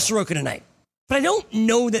 I love Soroka tonight, but I don't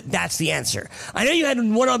know that that's the answer. I know you had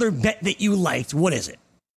one other bet that you liked. What is it?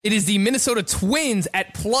 It is the Minnesota Twins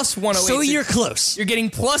at plus 108. So you're close. You're getting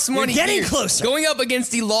plus money. You're getting closer. Going up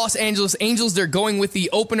against the Los Angeles Angels. They're going with the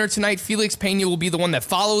opener tonight. Felix Pena will be the one that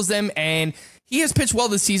follows them, and he has pitched well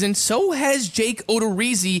this season. So has Jake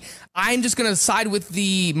Odorizzi. I'm just going to side with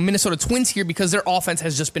the Minnesota Twins here because their offense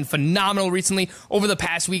has just been phenomenal recently. Over the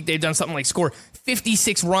past week, they've done something like score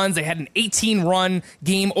 56 runs. They had an 18-run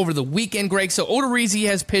game over the weekend, Greg. So Odorizzi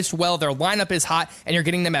has pitched well. Their lineup is hot, and you're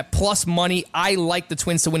getting them at plus money. I like the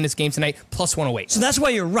Twins to win this game tonight, plus 108. So that's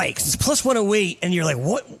why you're right, because it's plus 108, and you're like,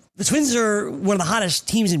 what? The Twins are one of the hottest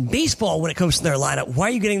teams in baseball when it comes to their lineup. Why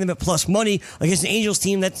are you getting them at plus money against an Angels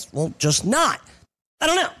team that's, well, just not? I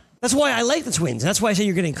don't know. That's why I like the Twins. That's why I say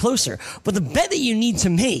you're getting closer. But the bet that you need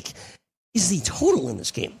to make is the total in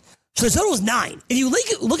this game. So the total is 9. If you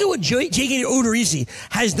look at what Jake Odorizzi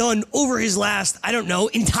has done over his last,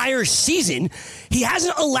 entire season, he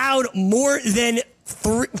hasn't allowed more than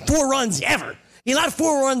 4 runs ever. He allowed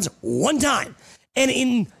 4 runs one time. And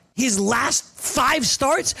in his last 5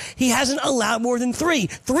 starts, he hasn't allowed more than 3.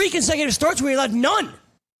 3 consecutive starts where he allowed none.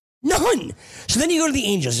 None. So then you go to the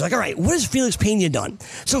Angels. You're like, all right, what has Felix Pena done?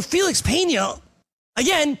 So Felix Pena,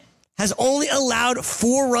 again, has only allowed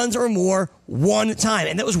 4 runs or more one time.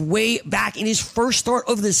 And that was way back in his first start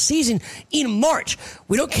of the season in March.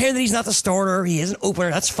 We don't care that he's not the starter. He is an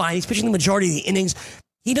opener. That's fine. He's pitching the majority of the innings.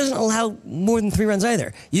 He doesn't allow more than 3 runs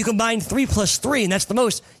either. You combine 3 plus 3, and that's the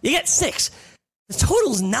most. You get 6. The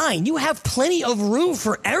total is 9. You have plenty of room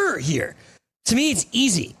for error here. To me, it's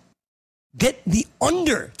easy. Get the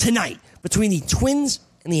under tonight between the Twins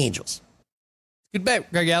and the Angels. Good bet,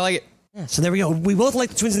 Greg. I like it. Yeah, so there we go. We both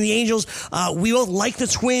like the Twins and the Angels. We both like the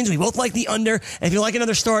Twins. We both like the under. And if you like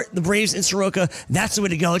another start, the Braves and Soroka, that's the way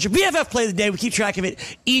to go. It's your BFF play of the day. We keep track of it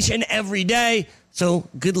each and every day. So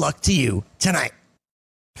good luck to you tonight.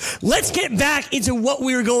 Let's get back into what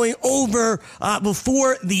we were going over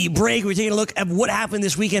before the break. We're taking a look at what happened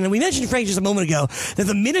this weekend. And we mentioned, Frank, just a moment ago that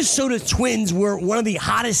the Minnesota Twins were one of the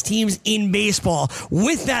hottest teams in baseball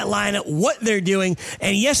with that lineup, what they're doing.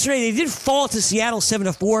 And yesterday they did fall to Seattle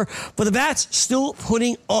 7-4, but the Bats still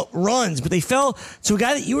putting up runs. But they fell to a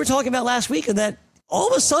guy that you were talking about last week and that all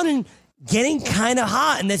of a sudden getting kind of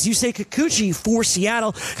hot, and that's Yusei Kikuchi for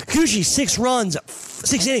Seattle. Kikuchi, 6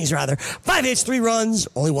 innings, 5 hits, 3 runs,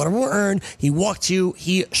 only 1 of them were earned. He walked 2,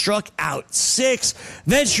 he struck out 6.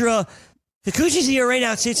 Ventura, Kikuchi's ERA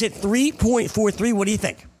now sits at 3.43. What do you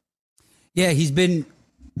think? Yeah, he's been,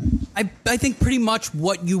 I think, pretty much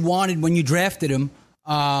what you wanted when you drafted him.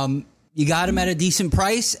 You got him at a decent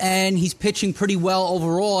price, and he's pitching pretty well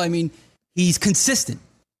overall. I mean, he's consistent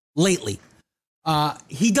lately.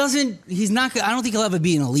 He's not, I don't think he'll ever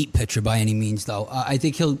be an elite pitcher by any means, though. I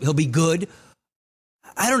think he'll be good.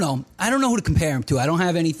 I don't know who to compare him to. I don't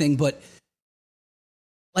have anything, but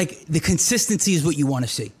like the consistency is what you want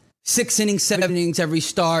to see. 6 innings, 7 innings every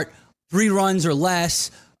start, 3 runs or less.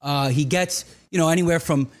 He gets, anywhere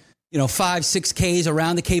from, 5-6 Ks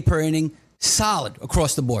around the K per inning, solid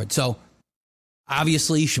across the board. So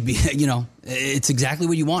obviously should be, it's exactly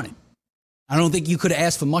what you wanted. I don't think you could have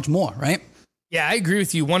asked for much more, right? Yeah, I agree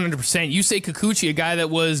with you 100%. Yusei Kikuchi, a guy that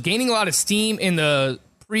was gaining a lot of steam in the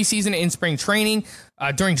preseason and spring training,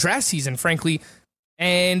 during draft season, frankly,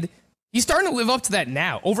 and he's starting to live up to that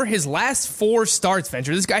now. Over his last 4 starts,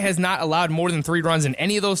 Venture, this guy has not allowed more than 3 runs in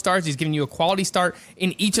any of those starts. He's giving you a quality start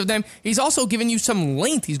in each of them. He's also giving you some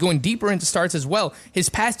length. He's going deeper into starts as well. His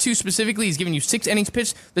past 2 specifically, he's giving you 6 innings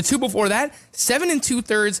pitched. The 2 before that, 7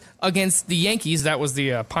 2/3 against the Yankees. That was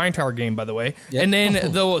the Pine Tower game, by the way. Yep. And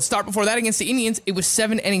then the start before that against the Indians, it was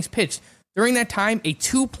 7 innings pitched. During that time, a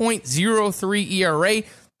 2.03 ERA,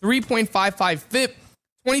 3.55 FIP,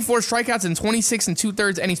 24 strikeouts and 26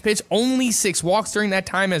 2/3 innings pitched. Only 6 walks during that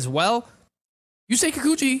time as well. Yusei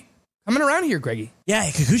Kikuchi coming around here, Greggy. Yeah,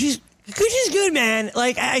 Kikuchi's good, man.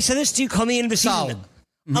 Like I said this to you coming into the season.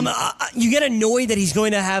 You get annoyed that he's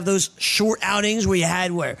going to have those short outings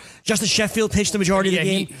where Justin Sheffield pitched the majority of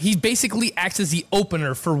the game. He basically acts as the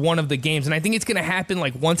opener for one of the games, and I think it's going to happen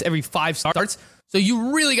like once every 5 starts. So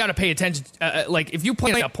you really got to pay attention. Like if you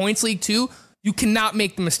play like a points league too, you cannot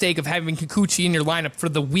make the mistake of having Kikuchi in your lineup for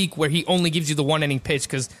the week where he only gives you the 1 inning pitch,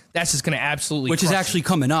 because that's just going to absolutely Which is actually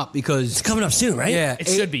coming up, because it's coming up soon, right? Yeah, it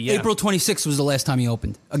should be. Yeah. April 26th was the last time he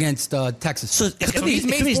opened against Texas. So he's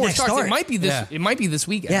made 4 starts. Start. It might be this. Yeah. It might be this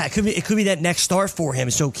weekend. Yeah, it could be that next start for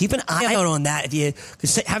him. So keep an eye out on that. If you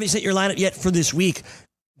haven't set your lineup yet for this week,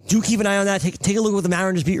 do keep an eye on that. Take a look at what the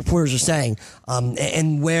Mariners beat reporters are saying,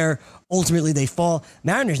 and where ultimately they fall.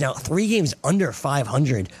 Mariners now 3 games under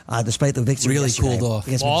 500, despite the victory. Really cooled off.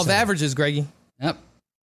 Law of averages, Greggy. Yep.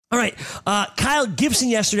 All right. Kyle Gibson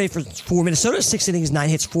yesterday for Minnesota, 6 innings, 9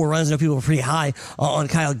 hits, 4 runs. I know people were pretty high on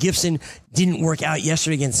Kyle Gibson. Didn't work out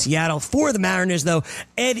yesterday against Seattle. For the Mariners, though,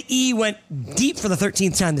 Ed E. went deep for the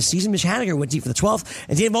 13th time this season. Mitch Haniger went deep for the 12th.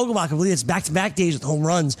 And Dave Vogelbach, I believe it's back-to-back days with home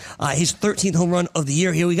runs. His 13th home run of the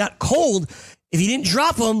year. He got cold. If you didn't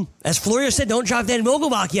drop him, as Florio said, don't drop Dan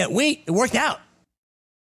Vogelbach yet. Wait, it worked out.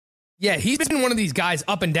 Yeah, he's been one of these guys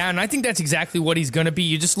up and down, and I think that's exactly what he's going to be.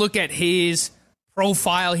 You just look at his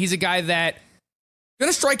profile. He's a guy that going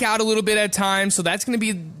to strike out a little bit at times, so those are going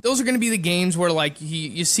to be the games where like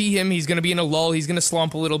you see him, he's going to be in a lull, he's going to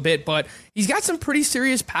slump a little bit, but he's got some pretty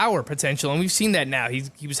serious power potential, and we've seen that now.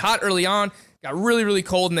 He was hot early on, got really, really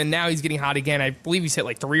cold, and then now he's getting hot again. I believe he's hit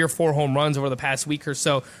like 3 or 4 home runs over the past week or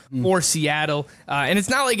so for Seattle, and it's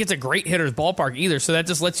not like it's a great hitter's ballpark either, so that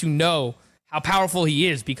just lets you know how powerful he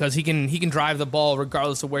is, because he can drive the ball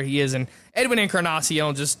regardless of where he is. And Edwin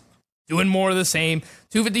Encarnacion just doing more of the same.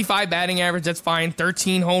 255 batting average, that's fine.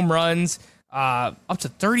 13 home runs, up to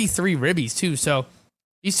 33 ribbies too. So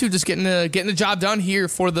these two just getting the job done here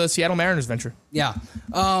for the Seattle Mariners venture. Yeah,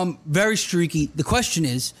 very streaky. The question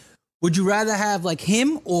is, would you rather have like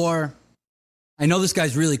him or, I know this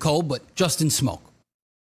guy's really cold, but Justin Smoke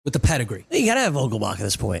with the pedigree? You gotta have Vogelbach at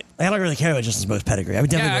this point. I don't really care about Justin Smoke's pedigree. I would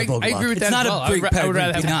definitely have Vogelbach. I agree with that. It's not well. a big pedigree, I would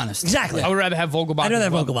rather to be honest. Exactly. I would rather have Vogelbach. I'd rather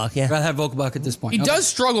have Vogelbach, yeah. I'd rather have Vogelbach at this point. He does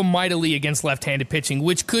struggle mightily against left-handed pitching,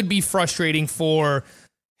 which could be frustrating for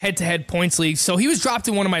head-to-head points leagues. So he was dropped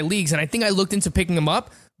in one of my leagues, and I think I looked into picking him up,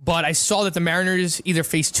 but I saw that the Mariners either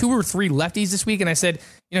faced 2 or 3 lefties this week, and I said,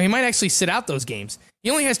 he might actually sit out those games. He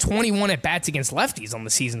only has 21 at-bats against lefties on the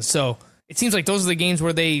season, so it seems like those are the games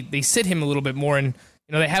where they sit him a little bit more, and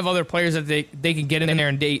they have other players that they can get in there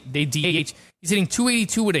and they DH. He's hitting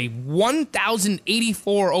 282 with a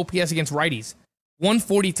 1,084 OPS against righties,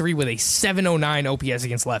 143 with a 709 OPS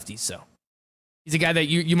against lefties, so he's a guy that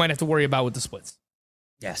you might have to worry about with the splits.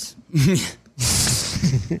 Yes.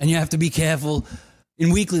 And you have to be careful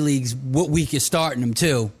in weekly leagues what week you're starting him,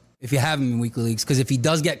 too, if you have him in weekly leagues, because if he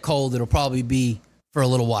does get cold, it'll probably be for a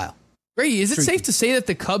little while. Gray, is it safe to say that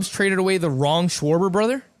the Cubs traded away the wrong Schwarber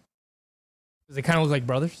brother? Because they kind of look like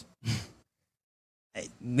brothers?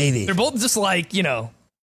 Maybe. They're both just like,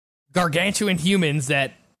 gargantuan humans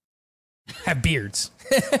that have beards.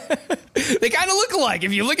 They kind of look alike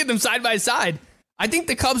if you look at them side by side. I think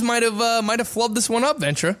the Cubs might have flubbed this one up,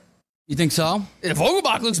 Ventura. You think so? If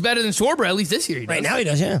Vogelbach looks better than Schwarber, at least this year he does. Right now he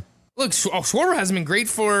does, yeah. Look, Schwarber hasn't been great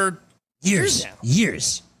for years now.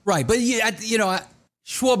 Years. Right, but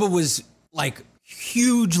Schwarber was like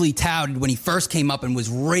hugely touted when he first came up and was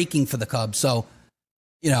raking for the Cubs. So,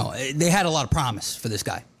 they had a lot of promise for this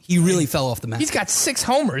guy. He really fell off the map. He's got 6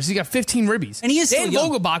 homers. He's got 15 ribbies. And he is Dan still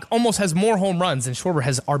young. Vogelbach almost has more home runs than Schwarber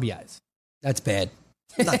has RBIs. That's bad.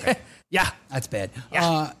 Not great. Yeah. That's bad.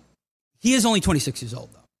 Yeah. He is only 26 years old,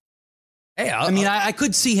 though. Hey, I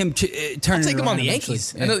could see him turning. I'll take him on the eventually.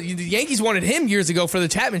 Yankees. Yeah. I know the Yankees wanted him years ago for the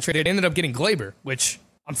Chapman trade. They ended up getting Glaber, which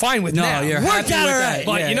I'm fine with now. You're Worked happy out with all that. right.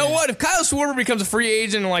 But Yeah, you know yeah. what? If Kyle Schwarber becomes a free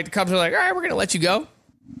agent and the Cubs are like, all right, we're going to let you go.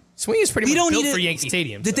 Swing is pretty much built for Yankee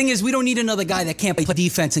Stadium. The thing is, we don't need another guy that can't play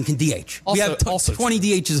defense and can DH. We have Also 20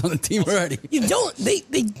 DHs on the team already. You don't. They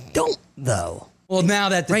don't, though. Well, now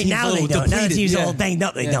that the Right team's now a they little don't. Now the depleted, team's yeah. all banged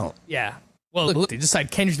up, they don't. Yeah. Well, look, they just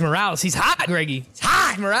signed Kendrick Morales. He's hot, Greggy. He's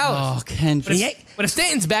hot. Morales. Oh, Kendrick. But if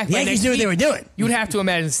Stanton's back The by Yankees next knew what they week, were doing. you would have to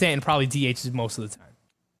imagine Stanton probably DHs most of the time.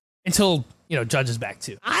 Until, Judge is back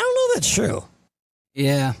too. I don't know that's true.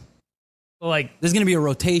 Yeah. But There's going to be a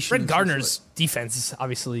rotation. Fred Gardner's defense is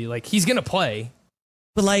obviously, he's going to play.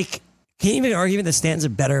 But, can you make an argument that Stanton's a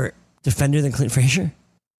better defender than Clint Frazier?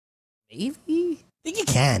 Maybe. I think you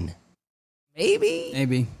can.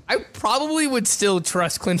 Maybe. I probably would still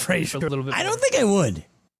trust Clint Frazier a little bit more. I don't think I would.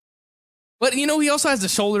 But, he also has the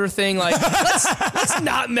shoulder thing. Let's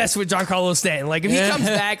not mess with Giancarlo Stanton. If he comes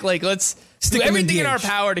back, let's Stick do him in everything in our DH.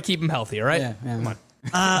 power to keep him healthy, all right? Yeah. Come on.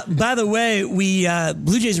 By the way, we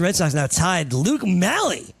Blue Jays and Red Sox now tied Luke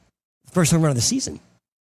Malley, first home run of the season.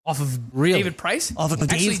 Off of Really? David Price? Off of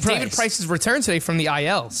Actually, Dave Price. David Price has returned today from the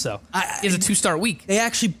IL, so he has a 2-start week. They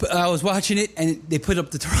actually, I was watching it, and they put up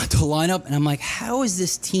the Toronto lineup, and I'm like, how is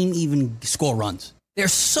this team even score runs? They're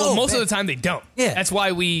so Well, most bad. of the time they don't. Yeah. That's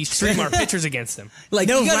why we stream our pitchers against them. Like,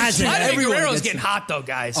 No you gotta Vlad's stream in there. Vladimir everyone Guerrero's against getting them. hot, though,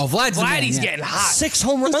 guys. Oh, Vlad's the man, Vladdy's yeah. getting hot. 6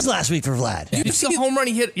 home runs last week for Vlad. Did you see the home run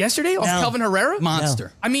he hit yesterday off No. Kelvin Herrera?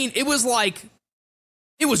 Monster. I mean, it was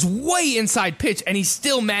way inside pitch, and he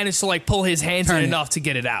still managed to pull his hands in Turn it. enough to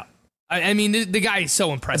get it out. I mean, the guy is so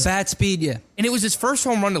The impressive. bat speed, yeah. And it was his first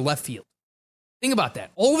home run to left field. Think about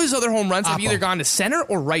that. All of his other home runs have Oppo. either gone to center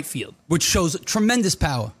or right field. Which shows tremendous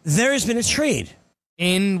power. There has been a trade.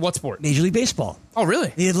 In what sport? Major League Baseball. Oh,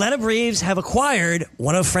 really? The Atlanta Braves have acquired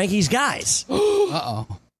one of Frankie's guys, Uh-oh.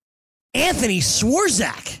 Anthony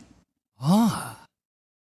Swarzak.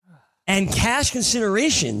 And cash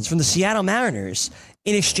considerations from the Seattle Mariners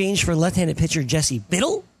in exchange for left-handed pitcher Jesse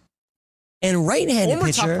Biddle and right-handed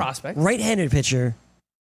Former top pitcher prospect. Arodys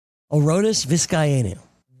Vizcaíno.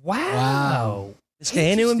 Wow.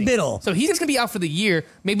 Vizcaíno and Biddle. So he's going to be out for the year.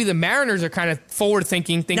 Maybe the Mariners are kind of forward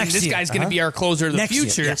thinking Next this year, guy's going to be our closer of the Next year,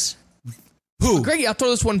 future. yes. Who? Greggy, I'll throw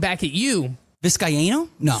this one back at you. Vizcaíno?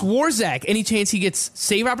 No. Swarzak, any chance he gets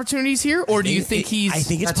save opportunities here, or do you think he's I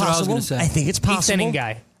think it's That's what I was possible. gonna say. I think it's eighth possible. inning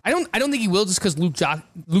guy? I don't think he will just because Luke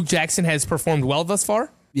Jackson has performed well thus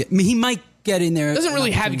far. Yeah, I mean, he might get in there. Doesn't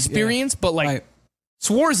really have Yeah. experience, but Right.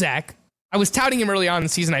 Swarzak, I was touting him early on in the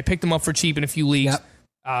season. I picked him up for cheap in a few leagues,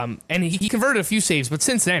 and he converted a few saves. But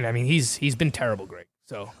since then, I mean, he's been terrible, Greg.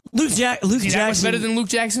 So Luke is he that much Jackson. better than Luke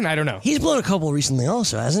Jackson? I don't know. He's blown a couple recently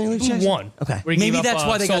also, hasn't he, Luke Jackson? One. Okay. Where he Maybe gave up that's a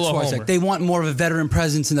why they got solo Swarzak. homer. They want more of a veteran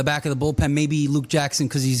presence in the back of the bullpen. Maybe Luke Jackson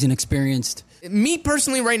because he's inexperienced. Me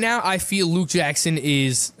personally, right now, I feel Luke Jackson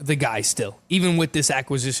is the guy still, even with this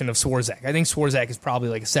acquisition of Swarzak. I think Swarzak is probably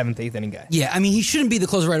like a 7th, 8th inning guy. Yeah, I mean, he shouldn't be the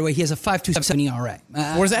closer right away. He has a 5.27 ERA.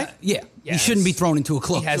 Swarzak? Yeah. Yeah, He shouldn't be thrown into a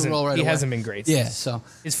closer He hasn't. role right he away. hasn't been great. Yeah, Since so.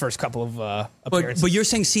 his first couple of appearances. But you're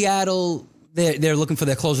saying Seattle they're looking for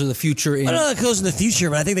their closer of the future. I don't know the closer of the future,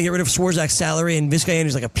 but I think they get rid of Swarzak's salary and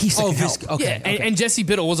Vizcaino's like a piece that can help. Okay. Yeah, and Jesse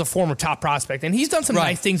Biddle was a former top prospect, and he's done some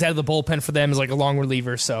nice things out of the bullpen for them as like a long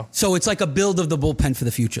reliever. So it's like a build of the bullpen for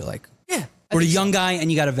the future, like for a young guy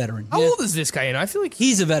and you got a veteran. How old is Vizcaino? I feel like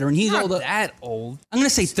he's a veteran. He's not older. that old. I'm gonna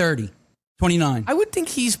say 30, 29. I would think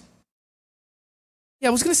he's. Yeah,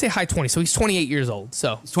 I was going to say high 20, so he's 28 years old.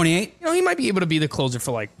 So He's 28? you know, he might be able to be the closer for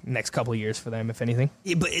like next couple of years for them, if anything.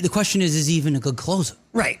 Yeah, but the question is he even a good closer?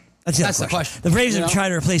 Right. That's the question. The Braves have been trying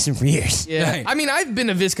to replace him for years. Yeah. Right. I mean, I've been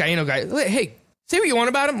a Vizcaino guy. Hey, say what you want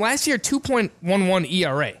about him. Last year, 2.11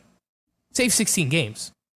 ERA. Saved 16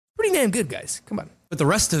 games. Pretty damn good, guys. Come on. But the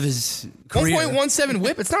rest of his career... 1.17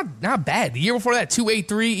 whip. It's not bad. The year before that,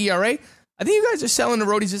 2.83 ERA. I think you guys are selling the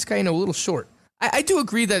Rody Vizcaino a little short. I do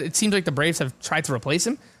agree that it seems like the Braves have tried to replace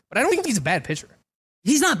him, but I don't think he's a bad pitcher.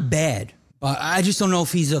 He's not bad, but I just don't know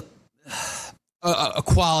if he's a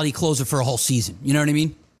quality closer for a whole season. You know what I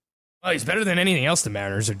mean? Oh, he's better than anything else the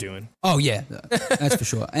Mariners are doing. Oh, yeah. That's for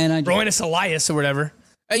sure. And Roenis Elias or whatever.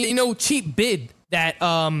 Cheap bid that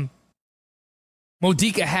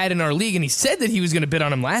Modica had in our league, and he said that he was going to bid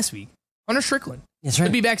on him last week. Hunter Strickland. That's right.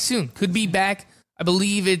 Could be back soon. Could be back, I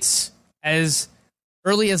believe it's as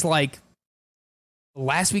early as like the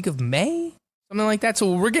last week of May, something like that.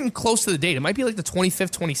 So we're getting close to the date. It might be like the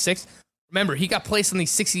 25th, 26th. Remember, he got placed on the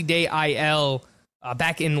 60-day IL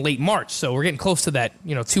back in late March. So we're getting close to that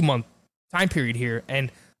 2-month time period here. And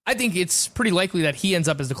I think it's pretty likely that he ends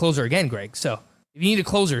up as the closer again, Greg. So if you need a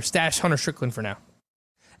closer, stash Hunter Strickland for now.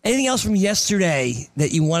 Anything else from yesterday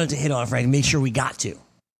that you wanted to hit on, Frank? Make sure we got to.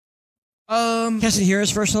 Keston Hiura's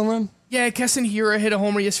first home run? Yeah, Keston Hiura hit a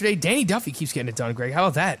homer yesterday. Danny Duffy keeps getting it done, Greg. How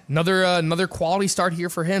about that? Another quality start here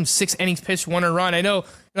for him. 6 innings pitched, 1 run. I know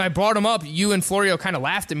I brought him up. You and Florio kind of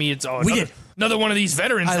laughed at me. It's another one of these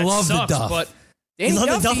veterans that love sucks. the Duff. But Danny love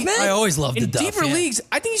Duffy, the Duff, man? I always loved the Duff. In deeper leagues,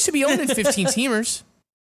 I think he should be owned in 15-teamers.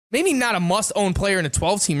 Maybe not a must-own player in a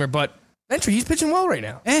 12-teamer, but Ventry, he's pitching well right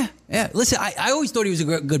now. Yeah. Listen, I always thought he was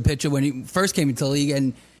a good pitcher when he first came into the league,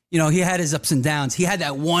 and he had his ups and downs. He had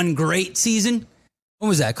that one great season. When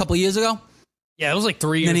was that? A couple of years ago? Yeah, it was like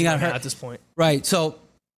 3 years then he got ago hurt at this point. Right. So,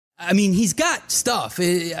 I mean, he's got stuff.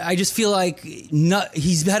 I just feel like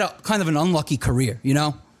he's had a kind of an unlucky career,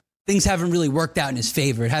 Things haven't really worked out in his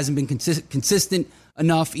favor. It hasn't been consistent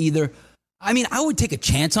enough either. I mean, I would take a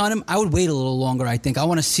chance on him. I would wait a little longer, I think. I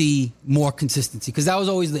want to see more consistency because that was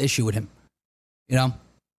always the issue with him, How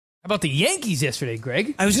about the Yankees yesterday,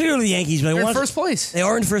 Greg? I was going to go to the Yankees, but They're in first place. They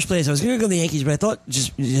are in first place. I was going to go to the Yankees, but I thought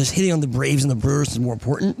just hitting on the Braves and the Brewers is more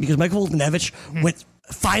important because Michael Volkanovich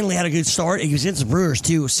finally had a good start. He was against the Brewers,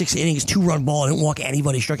 too. 6 innings, 2-run ball. Didn't walk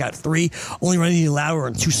anybody. Struck out 3. Only running allowed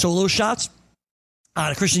were 2 solo shots.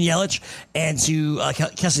 To Christian Yelich and to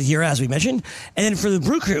Keston Hiura, as we mentioned. And then for the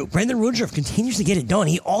Brew Crew, Brandon Woodruff continues to get it done.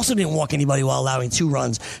 He also didn't walk anybody while allowing 2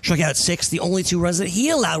 runs. Struck out 6. The only 2 runs that he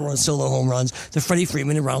allowed were solo home runs to Freddie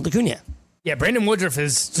Freeman and Ronald Acuna. Yeah, Brandon Woodruff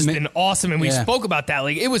has just been awesome, and we spoke about that.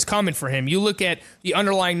 Like, it was coming for him. You look at the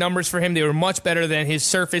underlying numbers for him, they were much better than his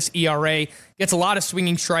surface ERA. Gets a lot of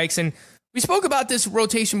swinging strikes, and we spoke about this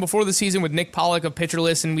rotation before the season with Nick Pollock of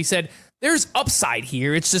Pitcherless, and we said there's upside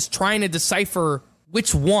here. It's just trying to decipher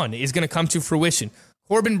which one is going to come to fruition.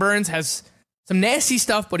 Corbin Burns has some nasty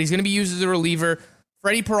stuff, but he's going to be used as a reliever.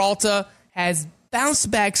 Freddie Peralta has bounced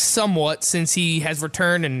back somewhat since he has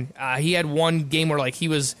returned, and he had one game where he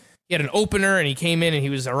had an opener and he came in and he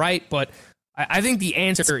was all right. But I think the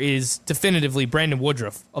answer is definitively Brandon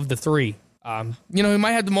Woodruff of the 3. He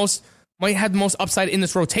might have the most upside in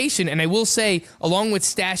this rotation, and I will say, along with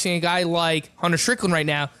stashing a guy like Hunter Strickland right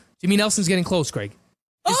now, Jimmy Nelson's getting close, Greg.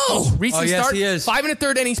 Recent start, he is. 5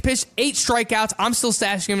 1/3 innings pitched, 8 strikeouts. I'm still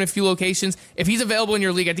stashing him in a few locations. If he's available in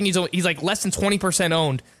your league, I think he's like less than 20%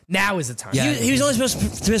 owned. Now is the time. Yeah. He was only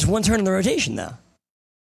supposed to miss 1 turn in the rotation, though.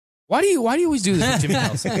 Why do you always do this with Jimmy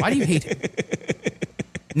Nelson? Why do you hate him?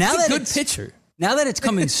 Now He's that a good pitcher. Now that it's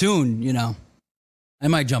coming soon, I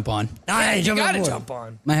might jump on. You gotta jump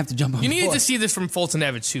on. Might have to jump on. You needed to see this from Fulton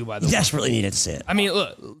Evans too, by the way. Desperately needed to see it. I mean,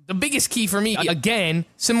 look, the biggest key for me, again,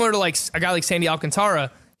 similar to a guy like Sandy Alcantara,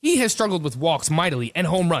 he has struggled with walks mightily and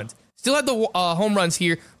home runs. Still had the home runs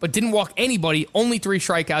here, but didn't walk anybody. Only 3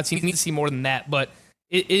 strikeouts. You need to see more than that, but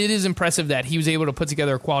it is impressive that he was able to put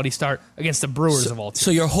together a quality start against the Brewers of all teams. So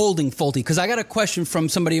you're holding Fulte, because I got a question from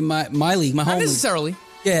somebody in my league, my home Not league. necessarily.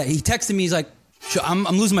 Yeah, he texted me. He's like, I'm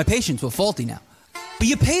losing my patience with Fulte now. But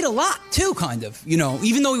you paid a lot, too, kind of.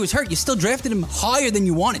 Even though he was hurt, you still drafted him higher than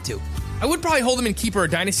you wanted to. I would probably hold him in keeper or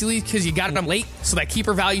dynasty league because you got him late, so that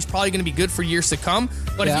keeper value is probably going to be good for years to come.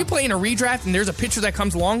 But if you play in a redraft and there's a pitcher that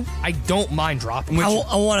comes along, I don't mind dropping him.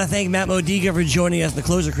 I want to thank Matt Modica for joining us, the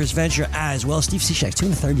closer Chris Venture as well. Steve Cishek, 2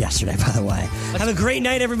 1/3 yesterday, by the way. Have a great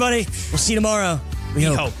night, everybody. We'll see you tomorrow. We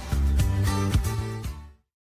hope.